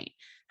some point.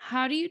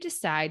 How do you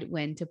decide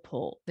when to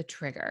pull the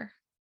trigger?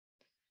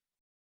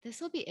 This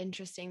will be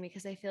interesting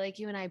because I feel like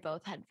you and I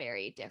both had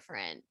very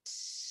different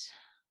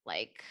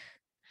like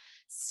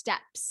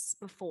steps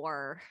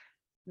before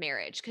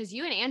marriage, because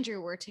you and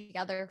Andrew were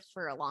together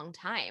for a long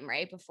time,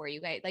 right? Before you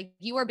guys, like,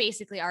 you were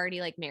basically already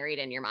like married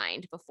in your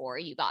mind before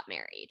you got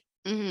married.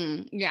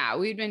 Yeah,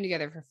 we'd been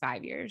together for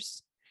 5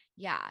 years.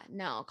 Yeah,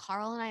 no,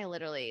 Carl and I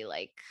literally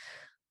like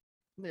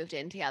moved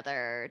in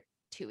together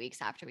 2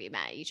 weeks after we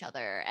met each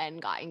other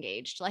and got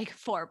engaged like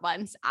 4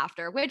 months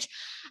after, which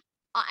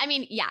I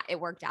mean, yeah, it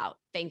worked out,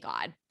 thank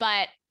God.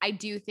 But I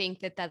do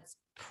think that that's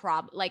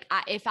like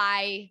if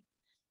I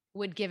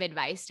would give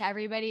advice to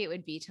everybody, it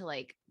would be to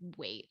like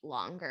wait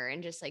longer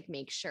and just like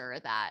make sure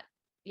that,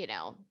 you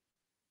know,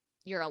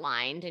 you're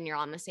aligned and you're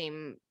on the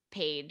same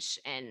page.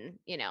 And,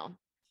 you know,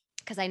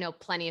 because I know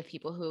plenty of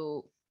people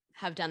who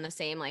have done the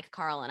same like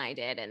Carl and I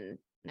did, and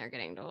they're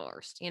getting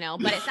divorced, you know,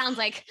 but it sounds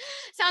like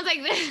this sounds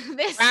like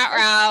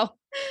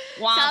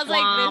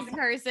this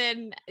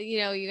person, you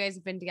know, you guys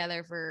have been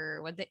together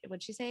for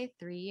what'd she say?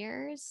 3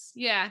 years?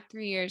 Yeah,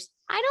 3 years.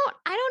 I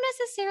don't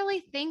necessarily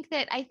think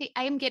that. I think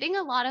I am getting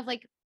a lot of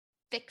like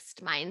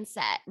fixed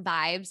mindset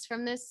vibes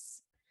from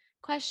this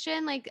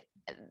question. Like,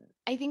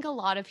 I think a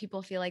lot of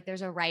people feel like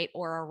there's a right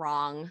or a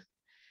wrong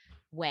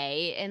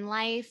way in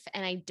life.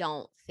 And I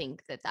don't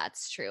think that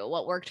that's true.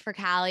 What worked for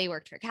Callie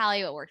worked for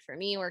Callie. What worked for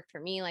me worked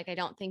for me. Like, I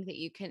don't think that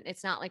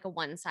it's not like a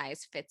one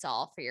size fits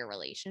all for your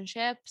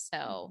relationship.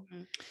 So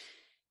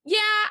yeah,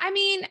 I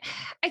mean,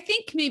 I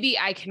think maybe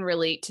I can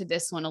relate to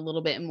this one a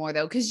little bit more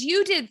though, because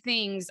you did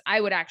things, I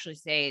would actually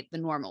say, the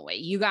normal way.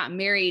 You got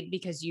married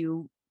because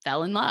you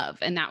fell in love,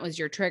 and that was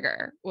your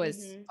trigger,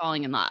 was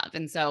falling in love.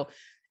 And so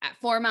at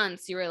 4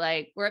 months, you were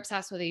like, we're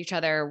obsessed with each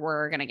other.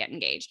 We're going to get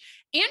engaged.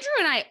 Andrew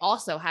and I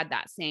also had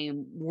that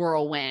same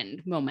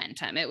whirlwind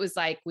momentum. It was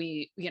like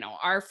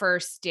our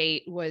first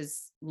date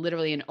was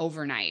literally an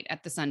overnight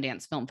at the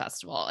Sundance Film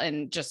Festival.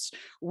 And just,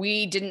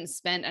 we didn't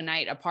spend a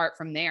night apart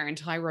from there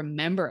until I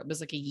remember it was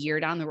like a year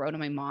down the road and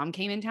my mom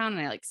came in town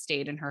and I like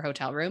stayed in her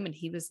hotel room. And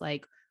he was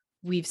like,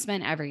 we've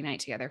spent every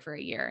night together for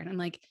a year. And I'm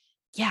like,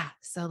 yeah.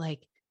 So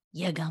like,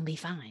 you're going to be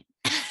fine.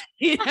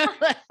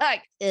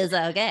 Like, it's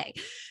okay.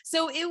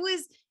 So it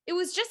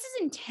was just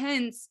as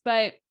intense,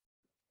 but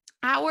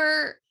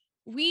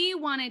we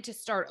wanted to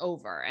start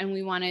over, and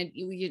we wanted,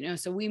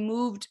 so we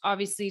moved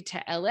obviously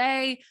to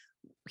LA.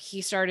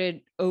 He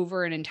started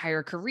over an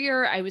entire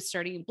career. I was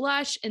starting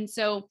Blush. And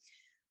so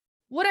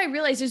what I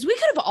realized is we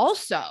could have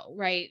also,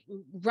 right,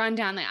 run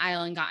down the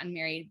aisle and gotten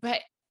married. But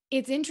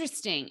it's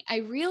interesting. I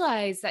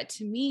realized that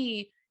to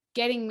me,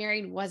 getting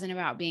married wasn't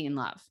about being in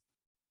love.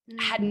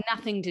 Had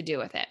nothing to do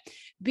with it.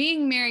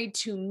 Being married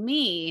to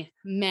me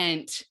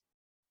meant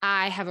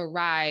I have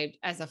arrived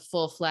as a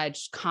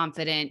full-fledged,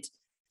 confident,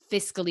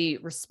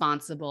 fiscally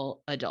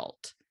responsible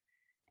adult.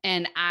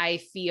 And I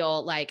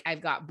feel like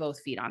I've got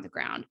both feet on the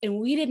ground. And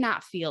we did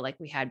not feel like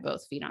we had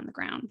both feet on the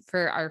ground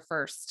for our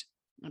first,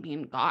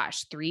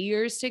 3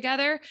 years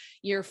together.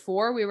 Year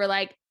 4, we were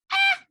like,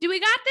 do we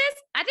got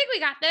this? I think we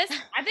got this.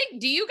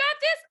 Do you got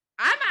this?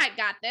 I might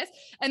got this.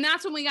 And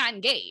that's when we got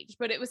engaged.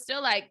 But it was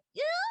still like,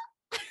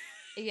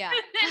 yeah.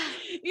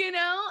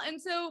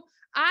 And so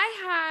I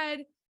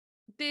had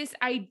this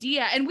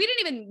idea, and we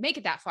didn't even make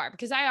it that far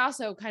because I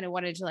also kind of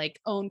wanted to like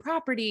own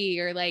property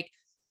or like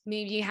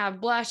maybe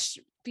have Blush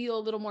feel a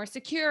little more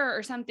secure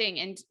or something.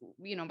 And,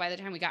 by the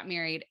time we got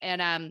married,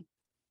 and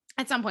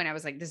at some point I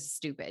was like, this is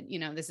stupid.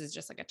 This is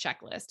just like a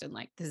checklist and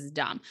like, this is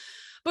dumb.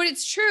 But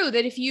it's true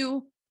that if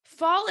you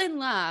fall in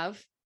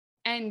love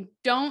and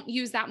don't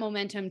use that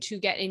momentum to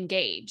get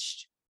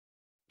engaged,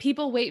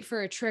 people wait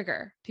for a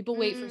trigger. People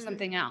wait for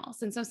something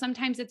else. And so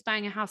sometimes it's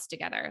buying a house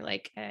together.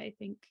 Like, I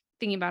think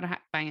thinking about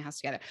buying a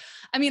house together.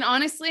 I mean,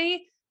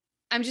 honestly,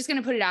 I'm just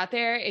going to put it out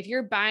there. If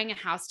you're buying a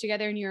house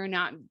together and you're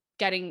not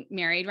getting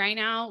married right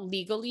now,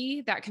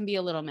 legally, that can be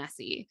a little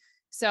messy.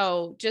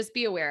 So just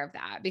be aware of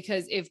that,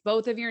 because if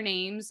both of your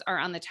names are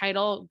on the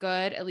title,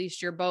 good, at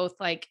least you're both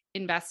like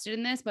invested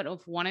in this. But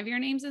if one of your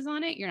names is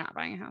on it, you're not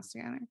buying a house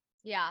together.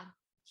 Yeah.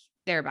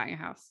 They're buying a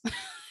house.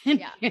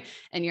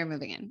 And you're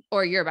moving in,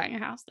 or you're buying a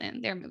house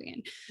and they're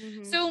moving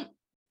in. So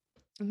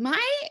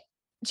my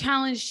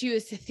challenge to you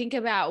is to think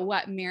about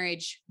what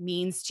marriage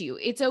means to you.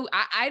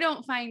 I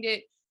don't find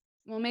it,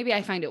 well, maybe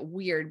I find it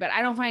weird, but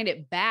I don't find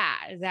it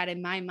bad that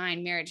in my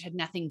mind, marriage had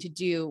nothing to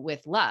do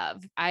with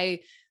love. I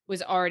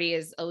was already,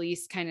 as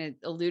Elise kind of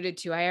alluded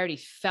to, I already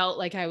felt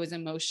like I was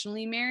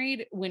emotionally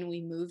married when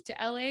we moved to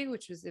LA,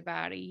 which was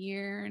about 1.5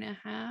 years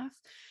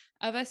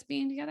of us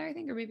being together, I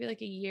think, or maybe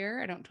like a year.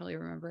 I don't totally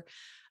remember.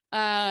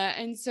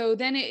 And so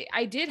then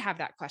I did have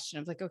that question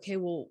of like, okay,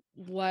 well,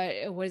 what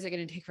is it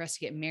going to take for us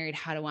to get married?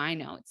 How do I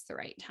know it's the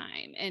right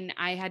time? And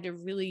I had to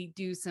really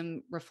do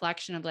some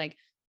reflection of like,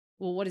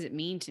 well, what does it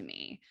mean to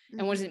me?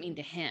 And what does it mean Mhm.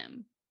 to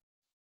him?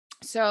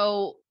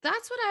 So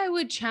that's what I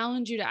would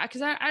challenge you to,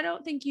 because I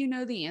don't think you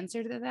know the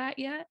answer to that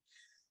yet.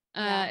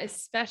 Yeah.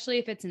 Especially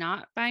if it's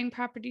not buying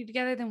property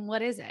together, then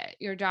what is it?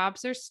 Your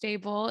jobs are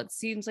stable. It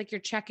seems like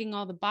you're checking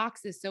all the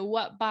boxes. So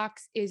what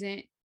box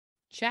isn't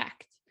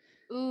checked?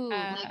 Ooh,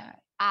 like Uh,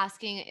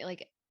 asking,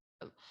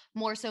 uh,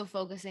 more so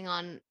focusing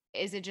on,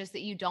 is it just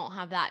that you don't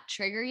have that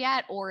trigger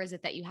yet, or is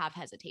it that you have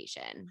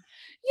hesitation?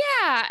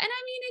 yeah. And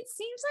I mean, it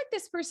seems like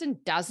this person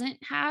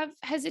doesn't have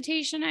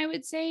hesitation, I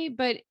would say,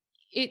 but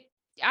it,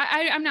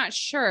 I'm not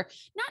sure.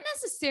 Not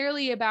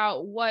necessarily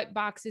about what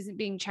box isn't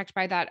being checked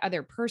by that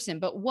other person,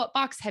 but what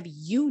box have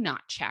you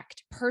not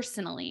checked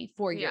personally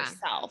for Yeah.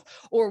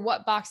 yourself, or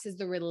what box is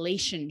the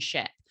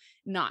relationship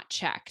not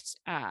checked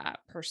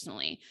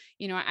personally?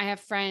 You know, I have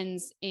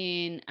friends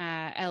in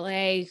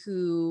LA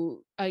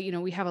who,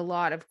 we have a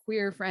lot of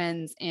queer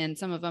friends, and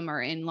some of them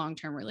are in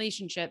long-term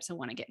relationships and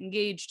want to get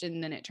engaged.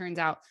 And then it turns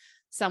out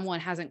someone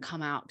hasn't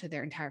come out to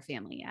their entire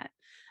family yet.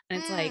 And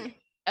it's like, Mm.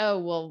 oh,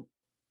 well,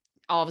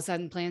 all of a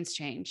sudden plans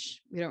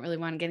change. We don't really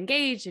want to get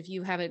engaged if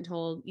you haven't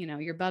told,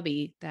 your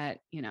bubby that,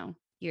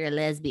 you're a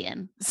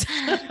lesbian.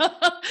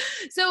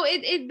 So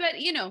but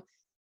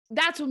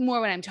that's more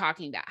what I'm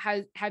talking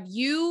about. Have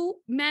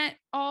you met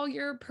all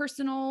your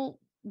personal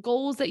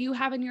goals that you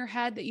have in your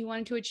head that you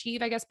wanted to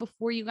achieve, I guess,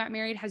 before you got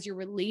married? Has your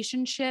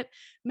relationship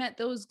met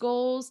those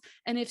goals?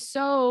 And if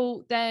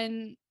so,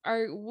 then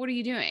what are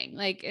you doing?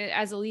 Like,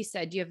 as Elise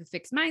said, do you have a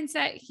fixed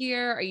mindset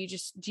here?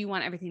 Do you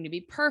want everything to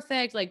be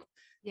perfect? Like,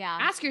 Yeah.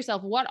 ask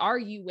yourself, what are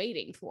you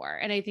waiting for?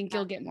 And I think Yeah.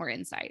 you'll get more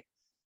insight.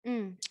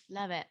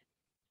 Love it.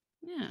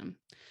 Yeah.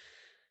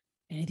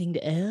 Anything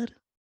to add?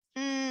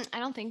 I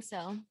don't think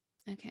so.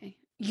 Okay.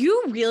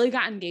 You really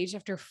got engaged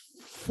after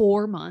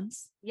 4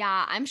 months?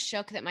 Yeah, I'm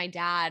shook that my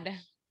dad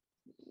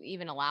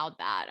even allowed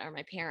that, or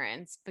my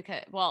parents,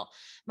 because, well,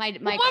 Well,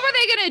 my what were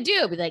they going to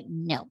do? Be like,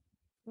 no.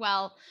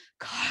 well,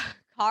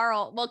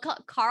 Carl,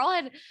 Carl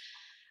had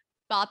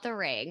bought the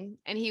ring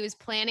and he was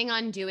planning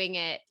on doing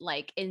it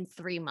like in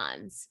 3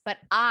 months. But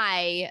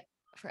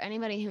for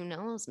anybody who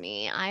knows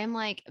me, I am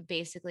like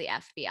basically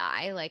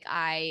FBI. Like,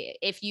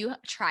 if you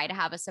try to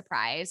have a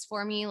surprise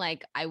for me,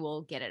 like I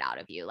will get it out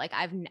of you. Like,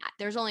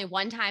 there's only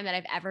one time that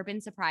I've ever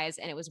been surprised,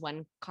 and it was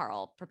when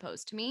Carl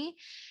proposed to me.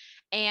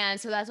 And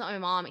so that's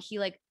what he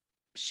like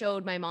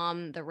showed my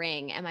mom the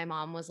ring, and my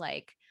mom was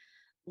like,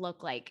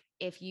 look, like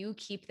if you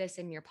keep this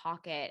in your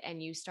pocket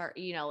and you start,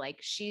 like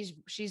she's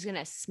going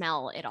to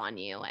smell it on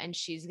you and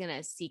she's going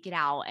to seek it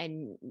out,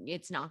 and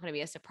it's not going to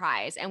be a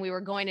surprise. And we were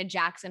going to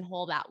Jackson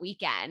Hole that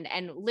weekend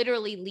and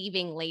literally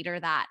leaving later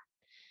that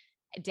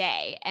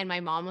day. And my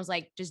mom was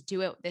like, just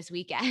do it this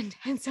weekend.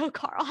 And so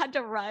Carl had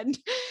to run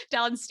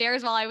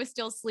downstairs while I was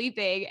still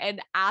sleeping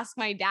and ask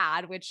my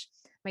dad, which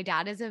my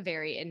dad is a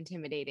very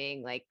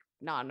intimidating, like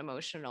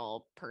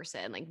non-emotional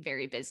person, like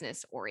very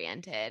business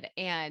oriented.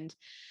 And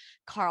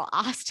Carl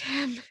asked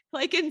him,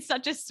 like in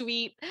such a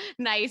sweet,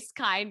 nice,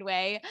 kind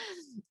way.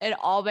 And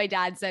all my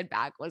dad said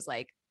back was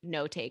like,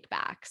 no take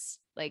backs.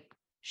 Like,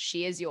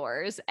 she is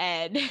yours.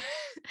 And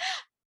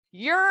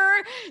you're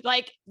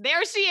like,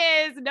 there she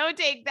is, no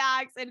take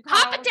backs. And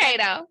Hot Carl was like,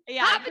 potato.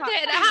 yeah, Hot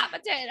potato. Hot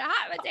potato.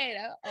 Hot potato.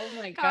 Oh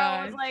my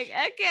Carl was God. like,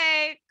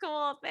 okay,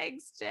 cool.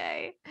 Thanks,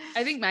 Jay.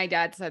 I think my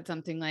dad said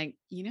something like,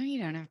 you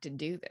don't have to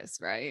do this,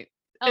 right?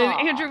 And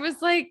Oh, Andrew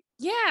was like,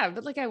 yeah,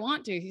 but like, I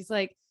want to. He's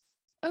like,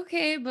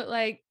 okay, but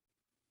like,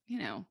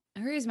 I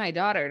raised my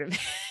daughter to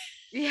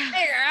yeah.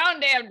 make her own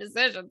damn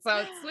decision. So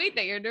it's sweet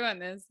that you're doing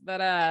this,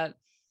 but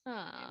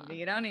Aw.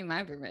 you don't need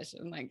my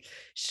permission. Like,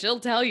 she'll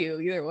tell you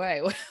either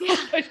way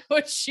Yeah.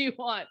 what she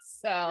wants.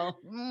 So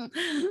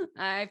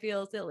I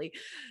feel silly.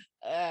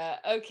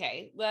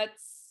 Okay,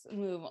 let's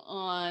move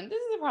on. This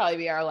will probably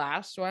be our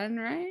last one,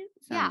 right?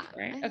 Yeah. Sounds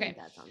right. I Okay. think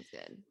that sounds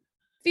good.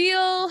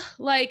 Feel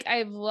like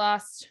I've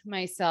lost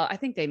myself. I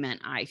think they meant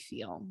I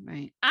feel,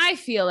 right? I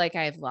feel like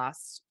I've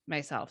lost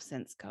myself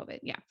since COVID.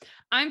 Yeah.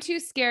 I'm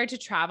too scared to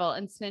travel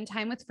and spend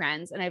time with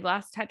friends, and I've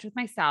lost touch with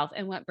myself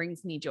and what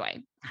brings me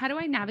joy. How do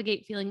I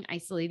navigate feeling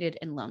isolated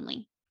and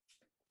lonely?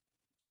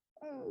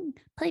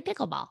 Play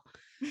pickleball.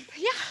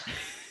 Yeah.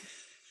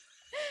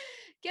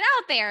 Get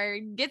out there,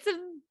 get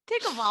some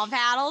pickleball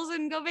paddles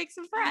and go make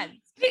some friends.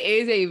 It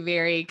is a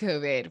very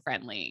COVID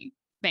friendly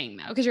thing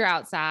though, because you're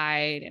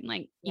outside and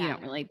like you Yeah.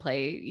 don't really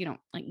play, you don't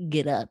like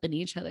get up in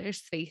each other's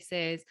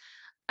faces.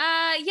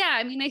 Yeah,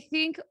 I mean, I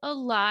think a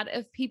lot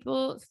of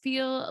people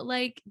feel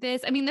like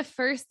this. I mean, the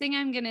first thing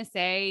I'm gonna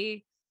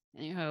say,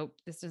 and I hope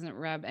this doesn't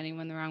rub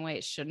anyone the wrong way,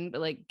 it shouldn't, but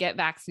like get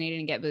vaccinated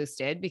and get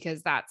boosted,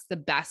 because that's the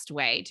best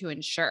way to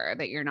ensure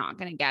that you're not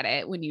gonna get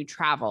it when you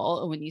travel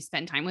or when you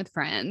spend time with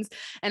friends.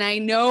 And I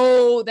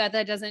know that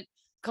that doesn't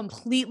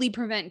completely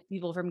prevent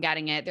people from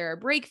getting it. There are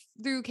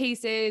breakthrough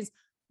cases,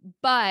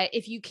 but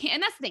if you can,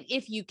 and that's the thing,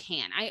 if you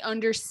can, I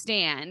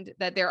understand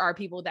that there are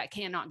people that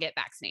cannot get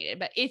vaccinated,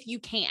 but if you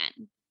can,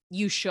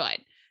 you should,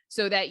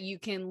 so that you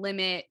can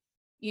limit,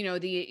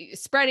 the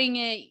spreading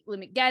it,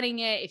 limit getting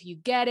it. If you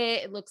get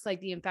it, it looks like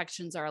the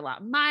infections are a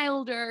lot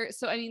milder.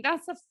 So, I mean,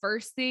 that's the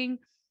first thing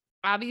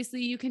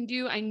obviously you can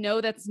do. I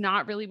know that's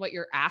not really what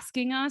you're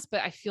asking us,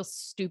 but I feel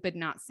stupid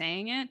not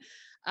saying it.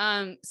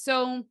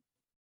 So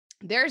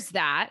there's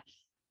that.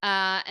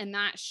 And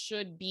that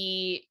should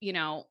be,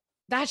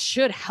 that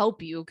should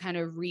help you kind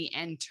of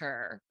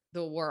re-enter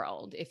the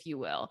world, if you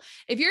will.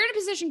 If you're in a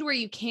position to where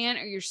you can,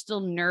 or you're still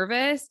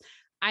nervous,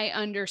 I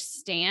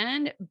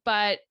understand,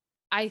 but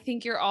I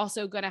think you're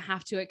also going to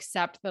have to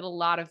accept that a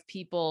lot of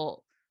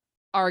people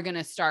are going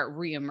to start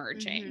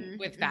reemerging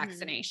with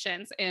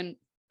vaccinations. And,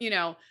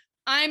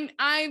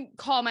 I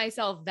call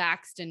myself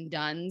vaxxed and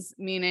done's,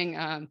 meaning,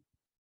 I'm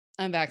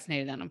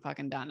vaccinated and I'm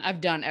fucking done.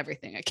 I've done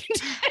everything I can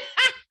do.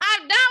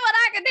 I've done what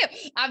I can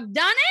do. I've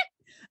done it.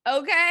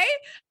 Okay.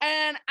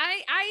 And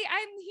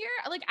I'm here.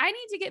 Like, I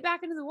need to get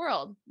back into the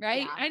world,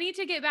 right? Yeah. I need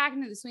to get back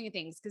into the swing of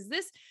things, because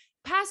this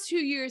past 2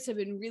 years have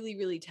been really,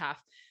 really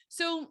tough.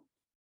 So,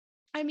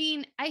 I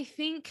mean, I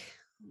think,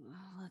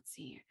 let's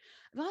see here.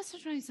 I've also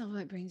touched myself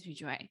what brings me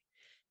joy.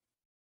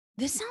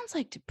 This sounds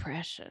like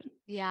depression.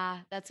 Yeah,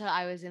 that's what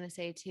I was going to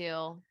say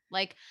too.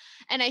 Like,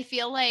 and I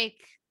feel like,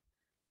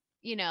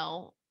 you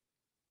know,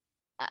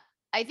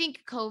 I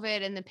think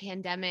COVID and the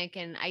pandemic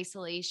and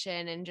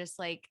isolation and just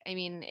like, I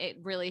mean, it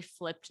really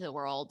flipped the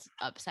world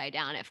upside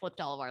down. It flipped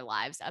all of our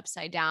lives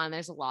upside down.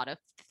 There's a lot of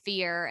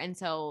fear. And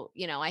so,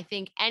 I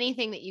think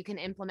anything that you can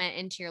implement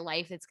into your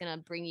life that's going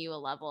to bring you a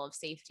level of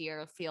safety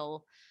or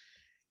feel,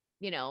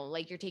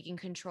 like you're taking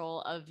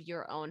control of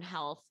your own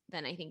health,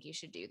 then I think you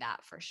should do that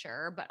for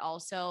sure. But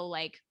also,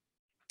 like,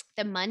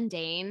 the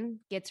mundane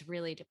gets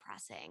really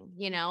depressing.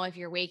 If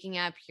you're waking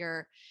up,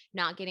 you're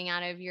not getting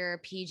out of your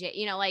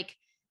PJ, like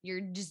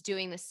you're just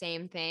doing the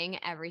same thing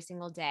every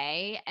single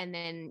day. And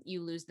then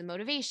you lose the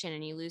motivation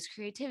and you lose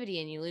creativity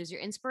and you lose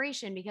your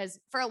inspiration, because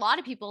for a lot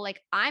of people, like,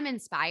 I'm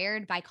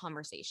inspired by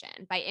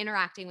conversation, by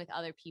interacting with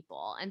other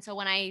people. And so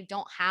when I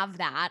don't have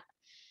that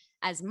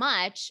as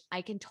much,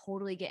 I can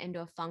totally get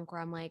into a funk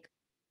where I'm like,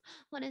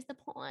 what is the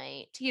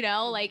point?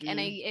 Like, and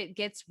it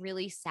gets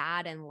really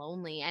sad and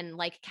lonely. And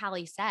like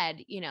Callie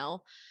said,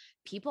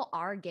 people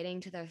are getting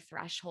to their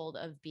threshold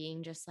of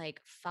being just like,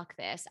 fuck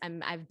this.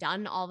 I've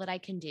done all that I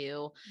can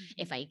do.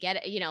 If I get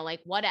it,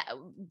 like what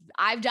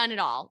I've done it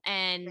all.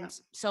 And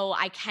so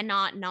I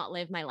cannot not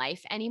live my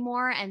life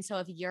anymore. And so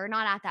if you're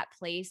not at that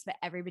place, but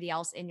everybody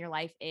else in your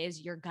life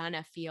is, you're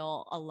gonna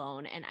feel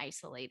alone and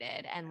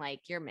isolated and like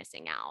you're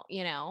missing out,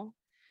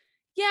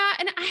 Yeah.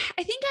 And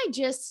I think I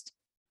just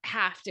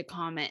have to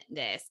comment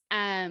this.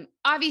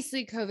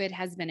 Obviously COVID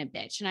has been a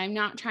bitch, and I'm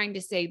not trying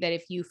to say that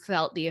if you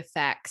felt the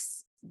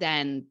effects,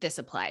 then this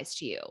applies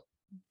to you,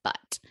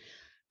 but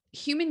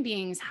human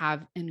beings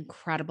have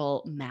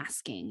incredible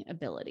masking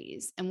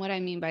abilities. And what I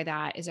mean by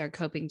that is our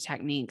coping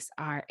techniques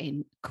are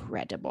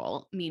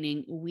incredible,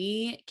 meaning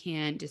we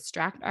can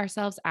distract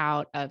ourselves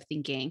out of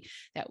thinking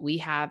that we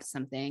have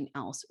something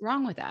else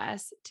wrong with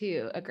us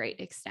to a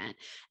great extent.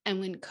 And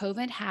when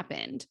COVID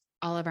happened,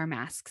 all of our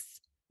masks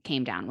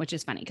came down, which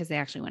is funny because they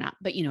actually went up,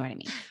 but you know what I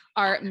mean?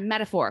 Our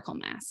metaphorical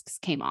masks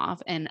came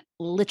off and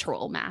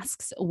literal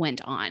masks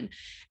went on.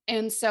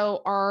 And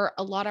so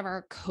a lot of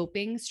our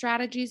coping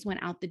strategies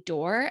went out the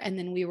door. And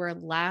then we were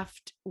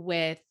left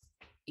with,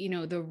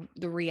 the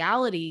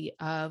reality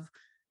of,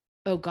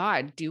 oh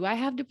God, do I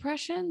have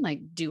depression? Like,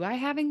 do I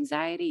have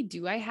anxiety?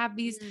 Do I have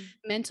these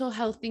mental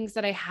health things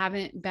that I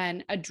haven't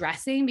been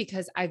addressing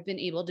because I've been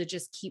able to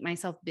just keep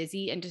myself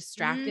busy and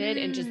distracted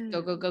and just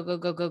go, go, go, go,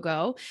 go, go,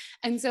 go.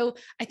 And so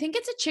I think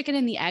it's a chicken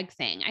and the egg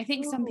thing. I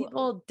think some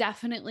people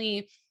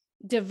definitely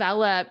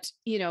developed,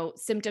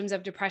 symptoms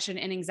of depression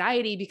and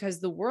anxiety because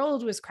the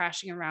world was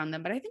crashing around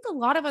them. But I think a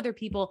lot of other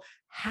people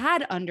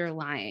had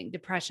underlying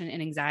depression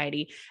and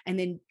anxiety and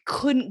then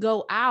couldn't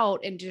go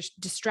out and just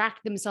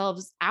distract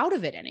themselves out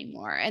of it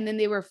anymore. And then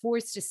they were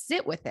forced to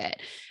sit with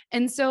it.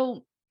 And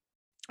so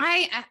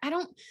I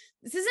don't,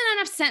 this isn't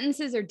enough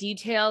sentences or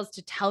details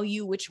to tell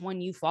you which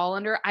one you fall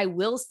under. I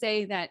will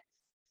say that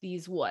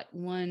these,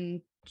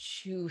 1,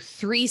 2,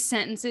 3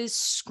 sentences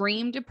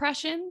scream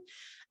depression.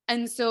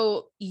 And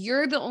so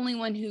you're the only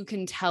one who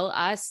can tell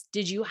us,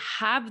 did you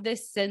have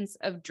this sense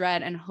of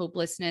dread and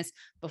hopelessness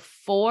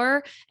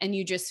before and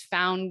you just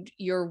found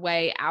your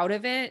way out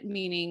of it,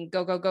 meaning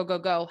go, go, go, go,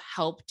 go,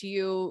 helped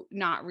you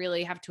not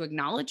really have to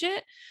acknowledge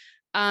it?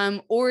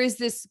 Or is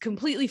this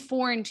completely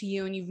foreign to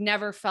you and you've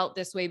never felt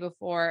this way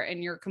before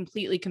and you're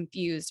completely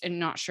confused and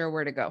not sure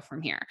where to go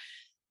from here?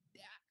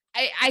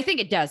 I think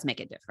it does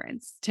make a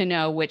difference to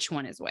know which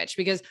one is which,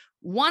 because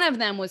one of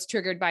them was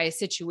triggered by a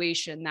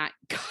situation that,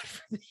 God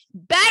forbid,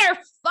 better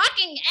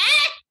fucking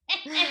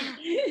end.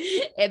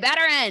 It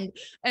better end.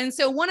 And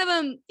so one of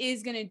them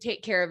is going to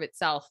take care of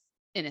itself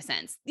in a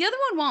sense. The other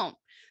one won't.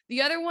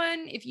 The other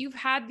one, if you've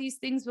had these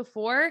things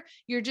before,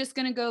 you're just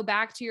going to go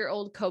back to your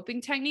old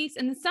coping techniques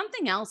and then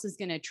something else is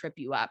going to trip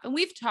you up. And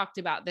we've talked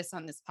about this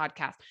on this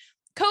podcast.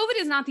 COVID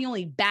is not the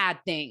only bad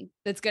thing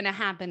that's going to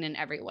happen in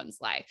everyone's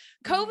life.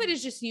 COVID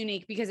is just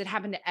unique because it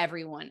happened to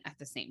everyone at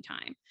the same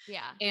time.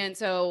 Yeah. And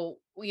so,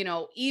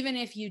 even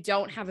if you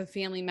don't have a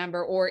family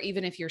member, or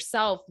even if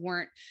yourself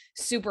weren't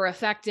super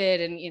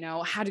affected and,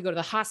 had to go to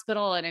the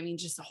hospital and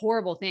just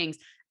horrible things,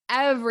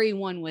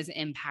 everyone was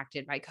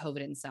impacted by COVID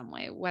in some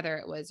way, whether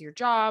it was your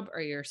job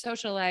or your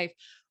social life,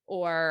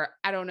 or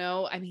I don't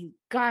know. I mean,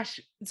 gosh,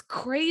 it's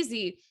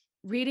crazy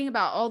reading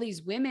about all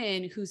these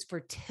women whose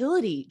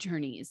fertility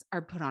journeys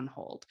are put on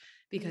hold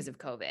because of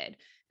COVID,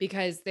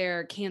 because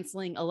they're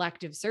canceling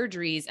elective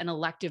surgeries and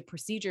elective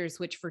procedures,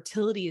 which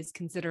fertility is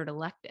considered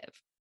elective.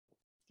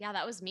 Yeah,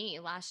 that was me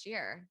last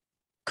year.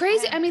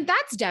 Crazy. I mean,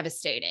 that's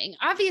devastating.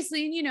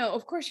 Obviously, you know,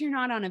 of course you're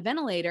not on a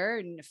ventilator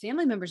and a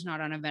family member's not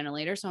on a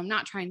ventilator. So I'm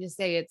not trying to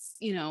say it's,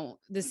 you know,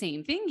 the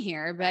same thing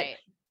here, but Right.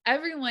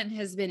 everyone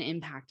has been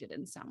impacted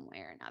in some way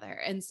or another.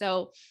 And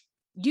so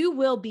you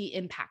will be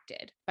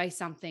impacted by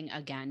something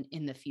again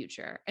in the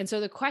future. And so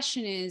the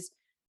question is,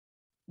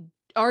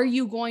 are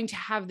you going to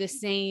have the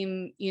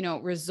same, you know,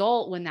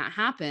 result when that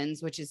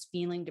happens, which is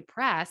feeling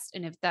depressed?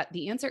 And if that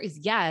the answer is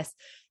yes,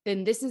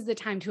 then this is the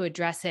time to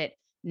address it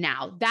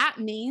now. That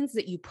means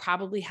that you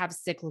probably have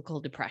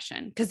cyclical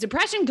depression, because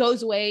depression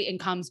goes away and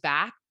comes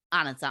back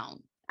on its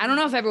own. I don't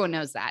know if everyone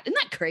knows that. Isn't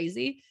that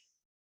crazy?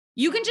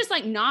 You can just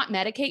like not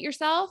medicate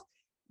yourself.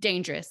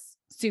 Dangerous,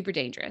 super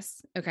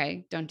dangerous.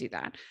 Okay. Don't do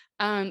that.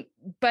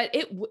 But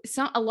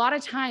a lot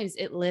of times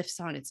it lifts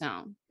on its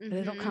own, but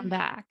it'll come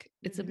back.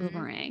 It's a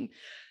boomerang.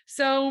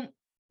 So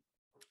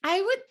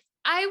I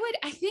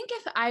think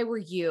if I were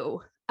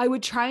you, I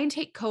would try and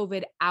take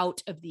COVID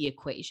out of the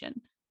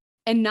equation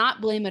and not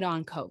blame it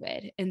on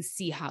COVID and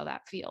see how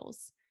that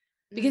feels.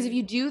 Because if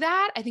you do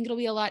that, I think it'll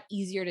be a lot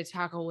easier to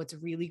tackle what's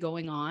really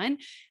going on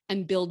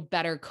and build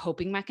better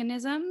coping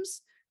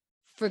mechanisms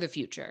for the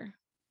future.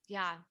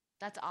 Yeah,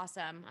 that's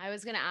awesome. I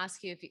was going to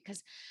ask you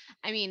because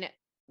I mean,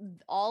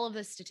 all of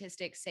the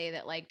statistics say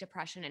that like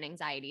depression and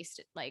anxiety,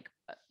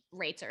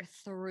 rates are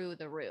through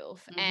the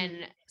roof.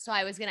 And so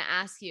I was going to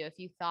ask you if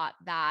you thought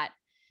that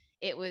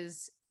it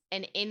was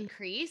an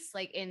increase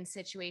like in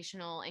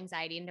situational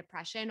anxiety and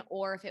depression,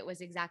 or if it was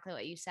exactly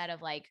what you said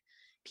of like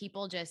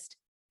people just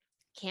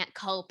can't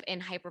cope in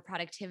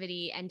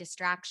hyperproductivity and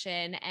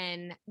distraction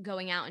and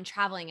going out and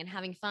traveling and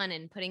having fun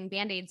and putting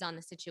band-aids on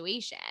the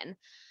situation.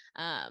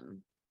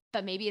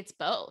 But maybe it's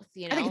both,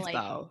 you know, I think it's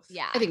like, both.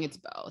 yeah, I think it's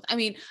both. I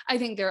mean, I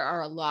think there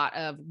are a lot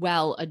of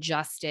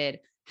well-adjusted,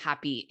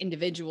 happy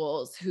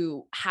individuals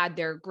who had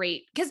their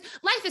great, because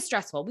life is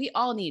stressful. We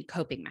all need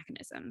coping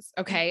mechanisms.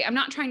 Okay. I'm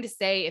not trying to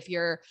say if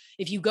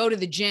you go to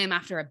the gym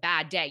after a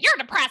bad day, you're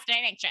depressed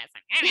and anxious.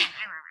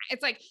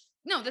 It's like,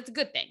 no, that's a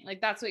good thing. Like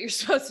that's what you're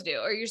supposed to do.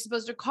 Or you're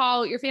supposed to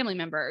call your family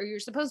member, or you're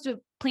supposed to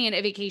plan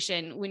a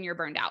vacation when you're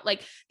burned out.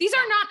 Like these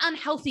are not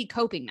unhealthy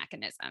coping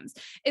mechanisms.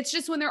 It's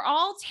just when they're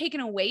all taken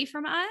away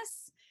from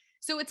us.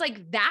 So it's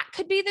like that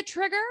could be the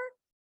trigger.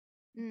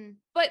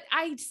 But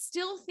I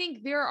still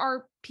think there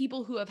are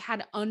people who have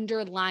had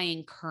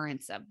underlying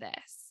currents of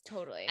this.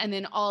 Totally. And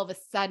then all of a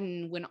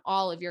sudden, when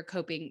all of your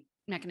coping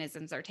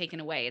mechanisms are taken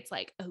away, it's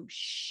like, oh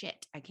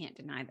shit, I can't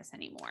deny this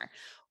anymore.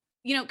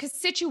 You know, because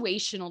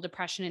situational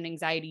depression and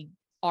anxiety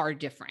are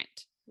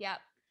different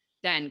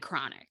than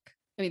chronic.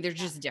 I mean, they're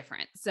just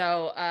different.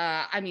 So,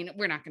 I mean,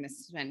 we're not going to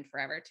spend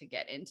forever to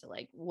get into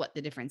like what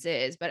the difference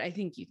is, but I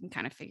think you can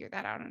kind of figure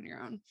that out on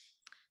your own.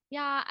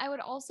 Yeah, I would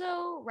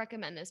also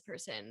recommend this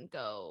person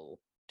go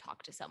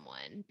talk to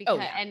someone because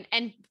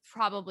and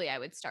probably I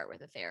would start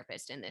with a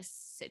therapist in this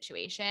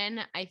situation.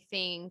 I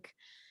think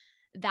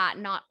that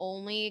not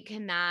only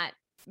can that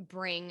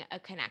bring a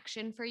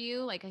connection for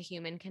you, like a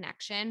human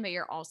connection, but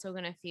you're also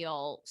going to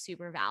feel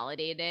super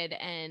validated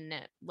and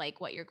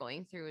like what you're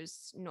going through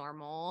is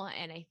normal.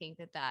 And I think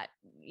that,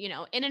 you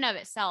know, in and of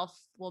itself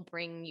will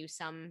bring you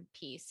some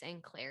peace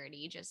and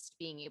clarity, just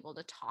being able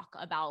to talk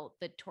about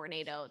the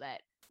tornado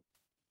that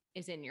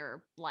is in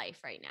your life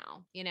right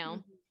now, you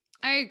know?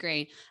 I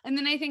agree. And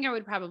then I think I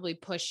would probably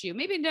push you.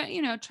 Maybe,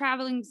 you know,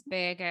 traveling's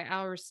big.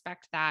 I'll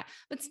respect that.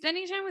 But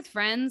spending time with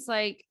friends,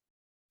 like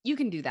you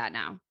can do that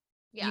now.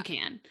 Yeah. You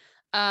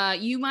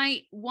can. You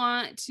might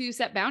want to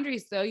set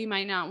boundaries though. You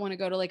might not want to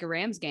go to like a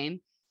Rams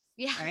game.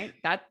 Yeah. Right.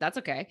 That's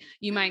okay.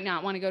 You might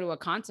not want to go to a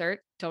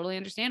concert. Totally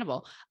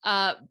understandable.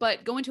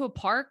 But going to a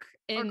park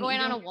or going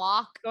on a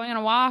walk,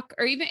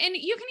 or even, and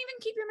you can even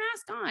keep your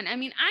mask on. I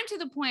mean, I'm to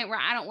the point where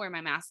I don't wear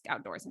my mask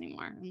outdoors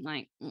anymore. I'm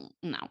like,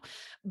 no,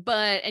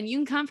 and you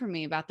can come for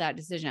me about that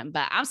decision,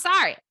 but I'm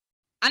sorry.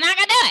 I'm not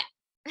going to do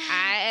it.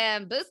 I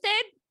am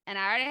boosted. And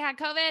I already had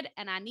COVID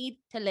and I need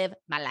to live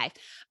my life.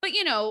 But,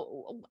 you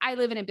know, I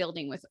live in a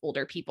building with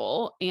older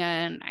people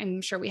and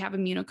I'm sure we have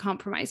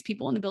immunocompromised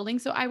people in the building.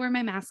 So I wear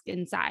my mask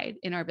inside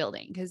in our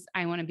building because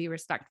I want to be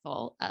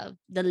respectful of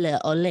the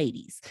little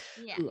ladies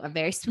who are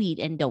very sweet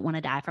and don't want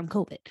to die from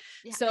COVID.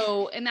 Yeah.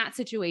 So in that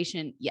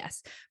situation,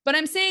 yes. But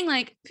I'm saying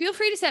like, feel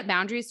free to set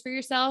boundaries for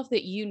yourself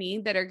that you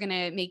need that are going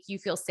to make you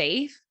feel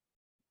safe.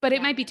 But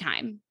it might be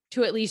time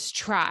to at least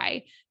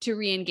try to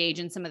re-engage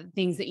in some of the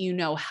things that you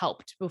know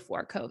helped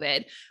before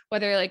COVID,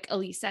 whether like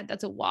Elise said,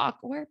 that's a walk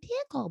or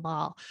a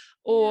pickleball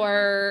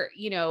or,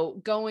 you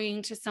know,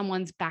 going to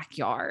someone's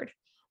backyard.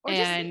 Or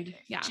and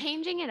just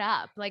changing it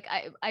up. Like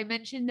I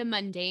mentioned the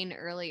mundane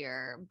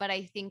earlier, but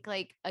I think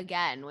like,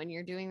 again, when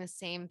you're doing the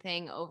same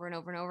thing over and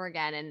over and over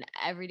again and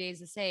every day is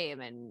the same,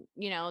 and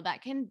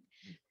that can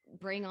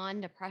bring on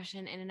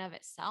depression in and of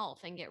itself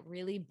and get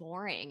really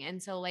boring.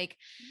 And so like,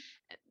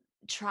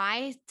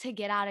 try to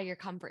get out of your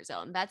comfort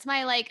zone. That's my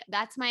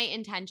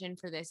intention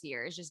for this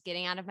year, is just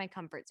getting out of my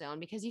comfort zone,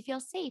 because you feel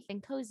safe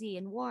and cozy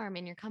and warm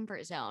in your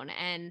comfort zone.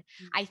 And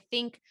I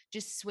think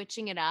just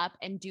switching it up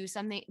and doing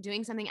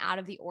something out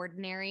of the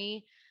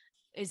ordinary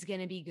is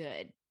going to be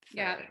good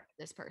for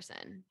this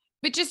person.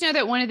 But just know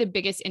that one of the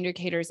biggest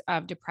indicators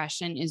of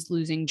depression is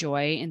losing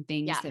joy in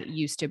things that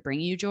used to bring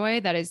you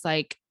joy. That is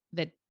like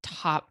the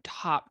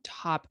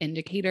top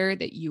indicator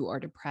that you are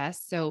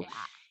depressed. So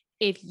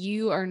if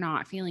you are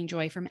not feeling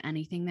joy from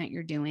anything that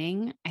you're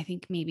doing, I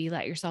think maybe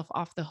let yourself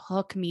off the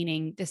hook,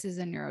 meaning this is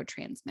a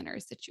neurotransmitter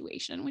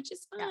situation, which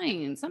is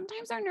fine.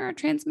 Sometimes our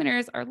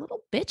neurotransmitters are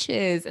little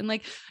bitches and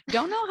like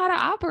don't know how to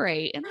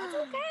operate, and that's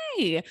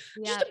okay.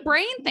 Just a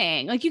brain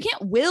thing. Like you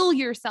can't will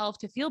yourself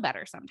to feel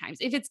better sometimes.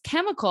 If it's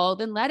chemical,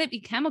 then let it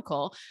be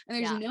chemical. And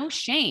there's no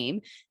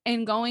shame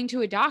in going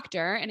to a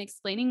doctor and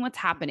explaining what's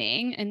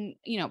happening, and,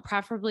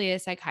 preferably a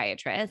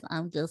psychiatrist.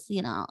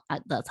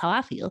 That's how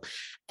I feel.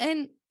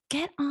 And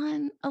get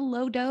on a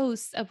low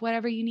dose of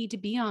whatever you need to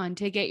be on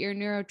to get your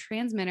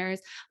neurotransmitters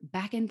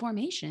back in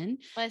formation.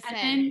 Listen,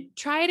 and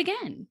try it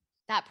again.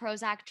 That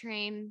Prozac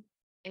train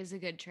is a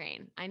good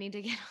train. I need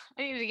to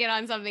get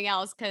on something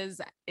else,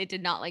 because it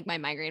did not like my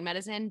migraine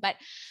medicine. But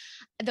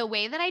the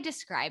way that I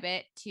describe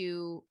it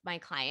to my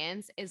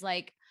clients is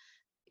like,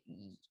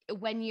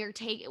 when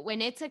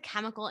it's a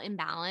chemical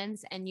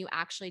imbalance and you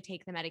actually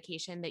take the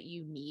medication that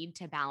you need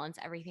to balance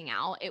everything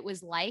out, it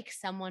was like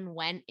someone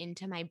went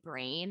into my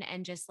brain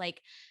and just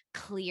like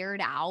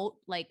cleared out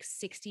like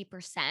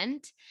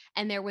 60%.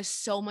 And there was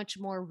so much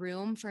more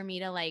room for me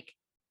to like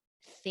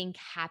think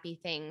happy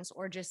things,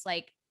 or just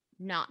like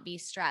not be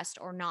stressed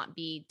or not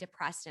be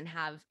depressed and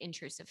have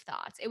intrusive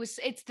thoughts.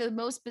 It's the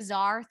most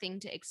bizarre thing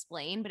to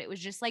explain, but it was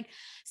just like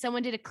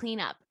someone did a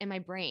cleanup in my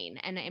brain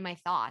and in my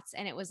thoughts.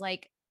 And it was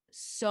like,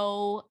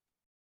 so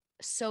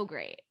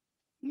great.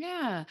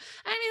 Yeah.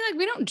 I mean, like,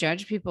 we don't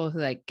judge people who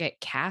like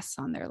get casts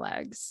on their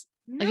legs.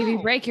 Like if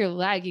you break your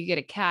leg, you get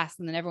a cast,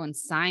 and then everyone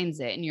signs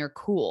it and you're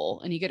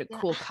cool and you get a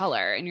cool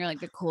color and you're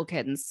like the cool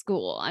kid in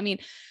school. I mean,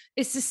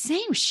 it's the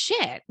same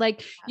shit.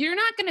 Like you're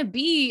not going to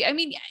be, I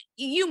mean,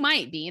 you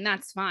might be, and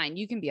that's fine.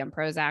 You can be on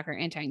Prozac or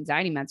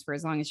anti-anxiety meds for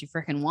as long as you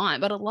freaking want.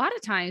 But a lot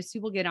of times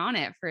people get on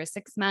it for a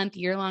 6-month,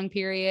 year-long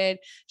period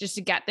just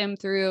to get them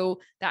through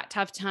that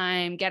tough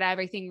time, get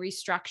everything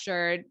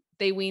restructured.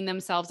 They wean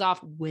themselves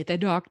off with a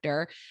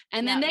doctor,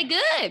 and then they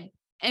good.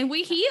 And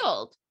we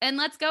healed, and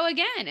let's go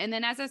again. And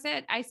then, as I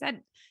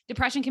said,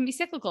 depression can be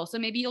cyclical. So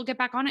maybe you'll get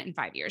back on it in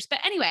 5 years. But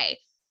anyway,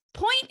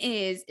 point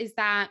is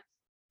that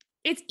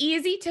it's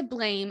easy to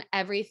blame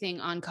everything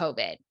on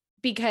COVID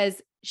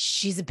because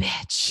she's a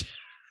bitch.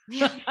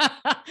 She's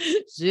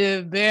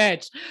a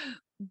bitch.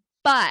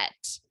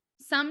 But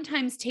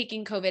sometimes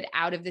taking COVID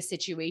out of the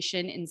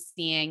situation and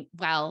seeing,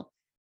 well,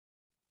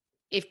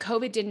 if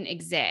COVID didn't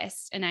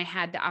exist and I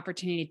had the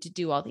opportunity to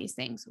do all these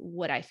things,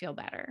 would I feel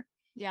better?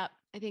 Yep.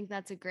 I think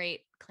that's a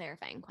great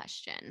clarifying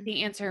question.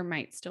 The answer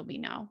might still be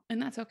no,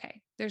 and that's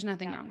okay. There's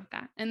nothing wrong with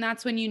that. And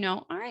that's when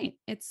all right,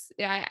 it's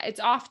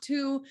off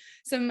to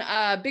some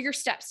bigger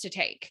steps to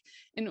take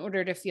in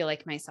order to feel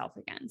like myself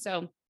again.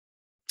 So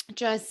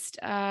just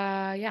those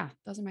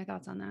are my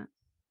thoughts on that.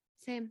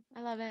 Same.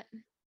 I love it.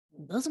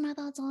 Those are my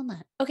thoughts on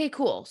that. Okay,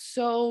 cool.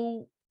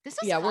 So this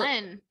was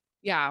fun.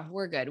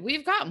 We're good.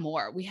 We've got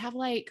more. We have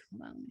like,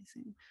 hold on, let me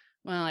see.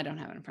 Well, I don't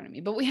have it in front of me,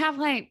 but we have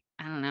like,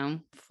 I don't know,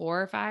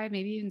 4 or 5,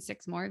 maybe even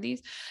 6 more of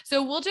these.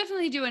 So we'll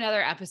definitely do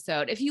another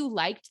episode. If you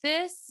liked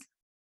this,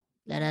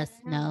 let us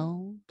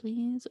know,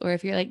 please. Or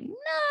if you're like,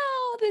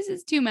 no, this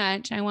is too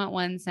much, I want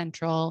one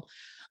central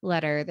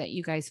letter that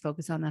you guys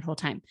focus on that whole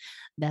time,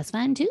 that's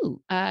fine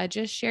too.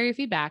 Just share your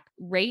feedback.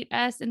 Rate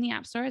us in the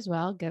App Store as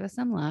well. Give us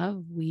some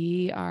love.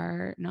 We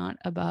are not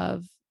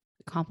above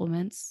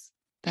compliments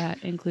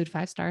that include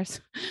 5 stars.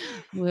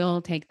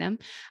 We'll take them.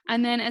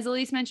 And then, as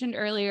Elise mentioned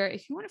earlier,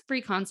 if you want a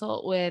free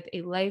consult with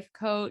a life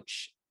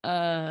coach,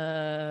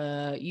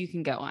 you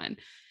can get one.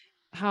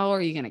 How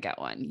are you going to get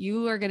one?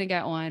 You are going to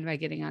get one by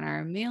getting on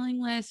our mailing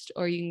list,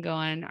 or you can go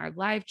on our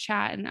live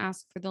chat and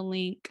ask for the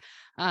link.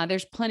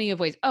 There's plenty of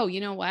ways. Oh,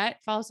 you know what?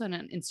 Follow us on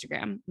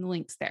Instagram. The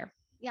link's there.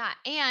 Yeah.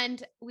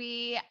 And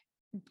we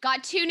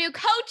got 2 new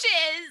coaches,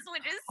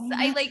 which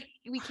is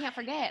we can't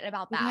forget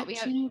about that. We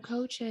have 2 new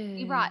coaches.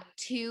 We brought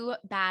 2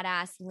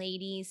 badass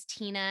ladies,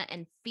 Tina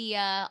and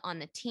Fia, on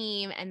the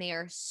team, and they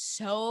are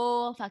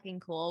so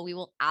fucking cool. We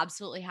will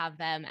absolutely have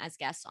them as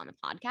guests on the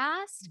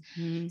podcast.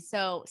 Mm-hmm.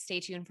 So stay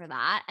tuned for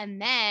that. And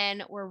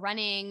then we're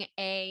running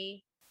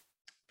a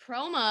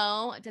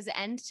promo. Does it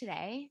end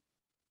today?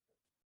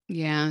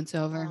 Yeah, it's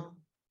over.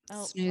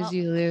 Snooze,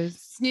 you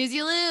lose. Snooze,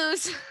 you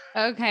lose.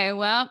 Okay,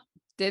 well,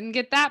 didn't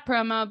get that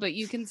promo, but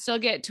you can still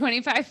get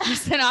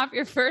 25% off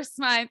your first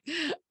month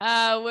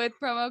with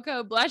promo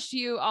code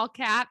BlushYou, all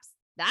caps.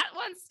 that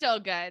one's still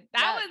good.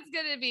 That one's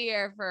going to be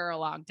here for a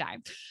long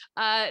time.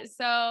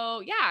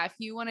 So yeah, if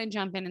you want to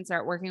jump in and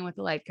start working with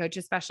a life coach,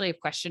 especially if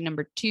question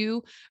number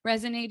 2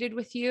 resonated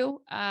with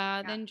you,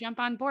 then jump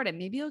on board and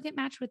maybe you'll get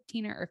matched with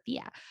Tina or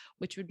Fia,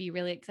 which would be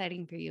really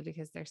exciting for you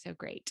because they're so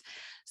great.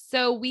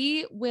 So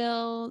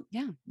we'll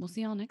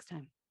see y'all next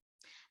time.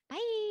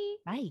 Bye.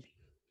 Bye.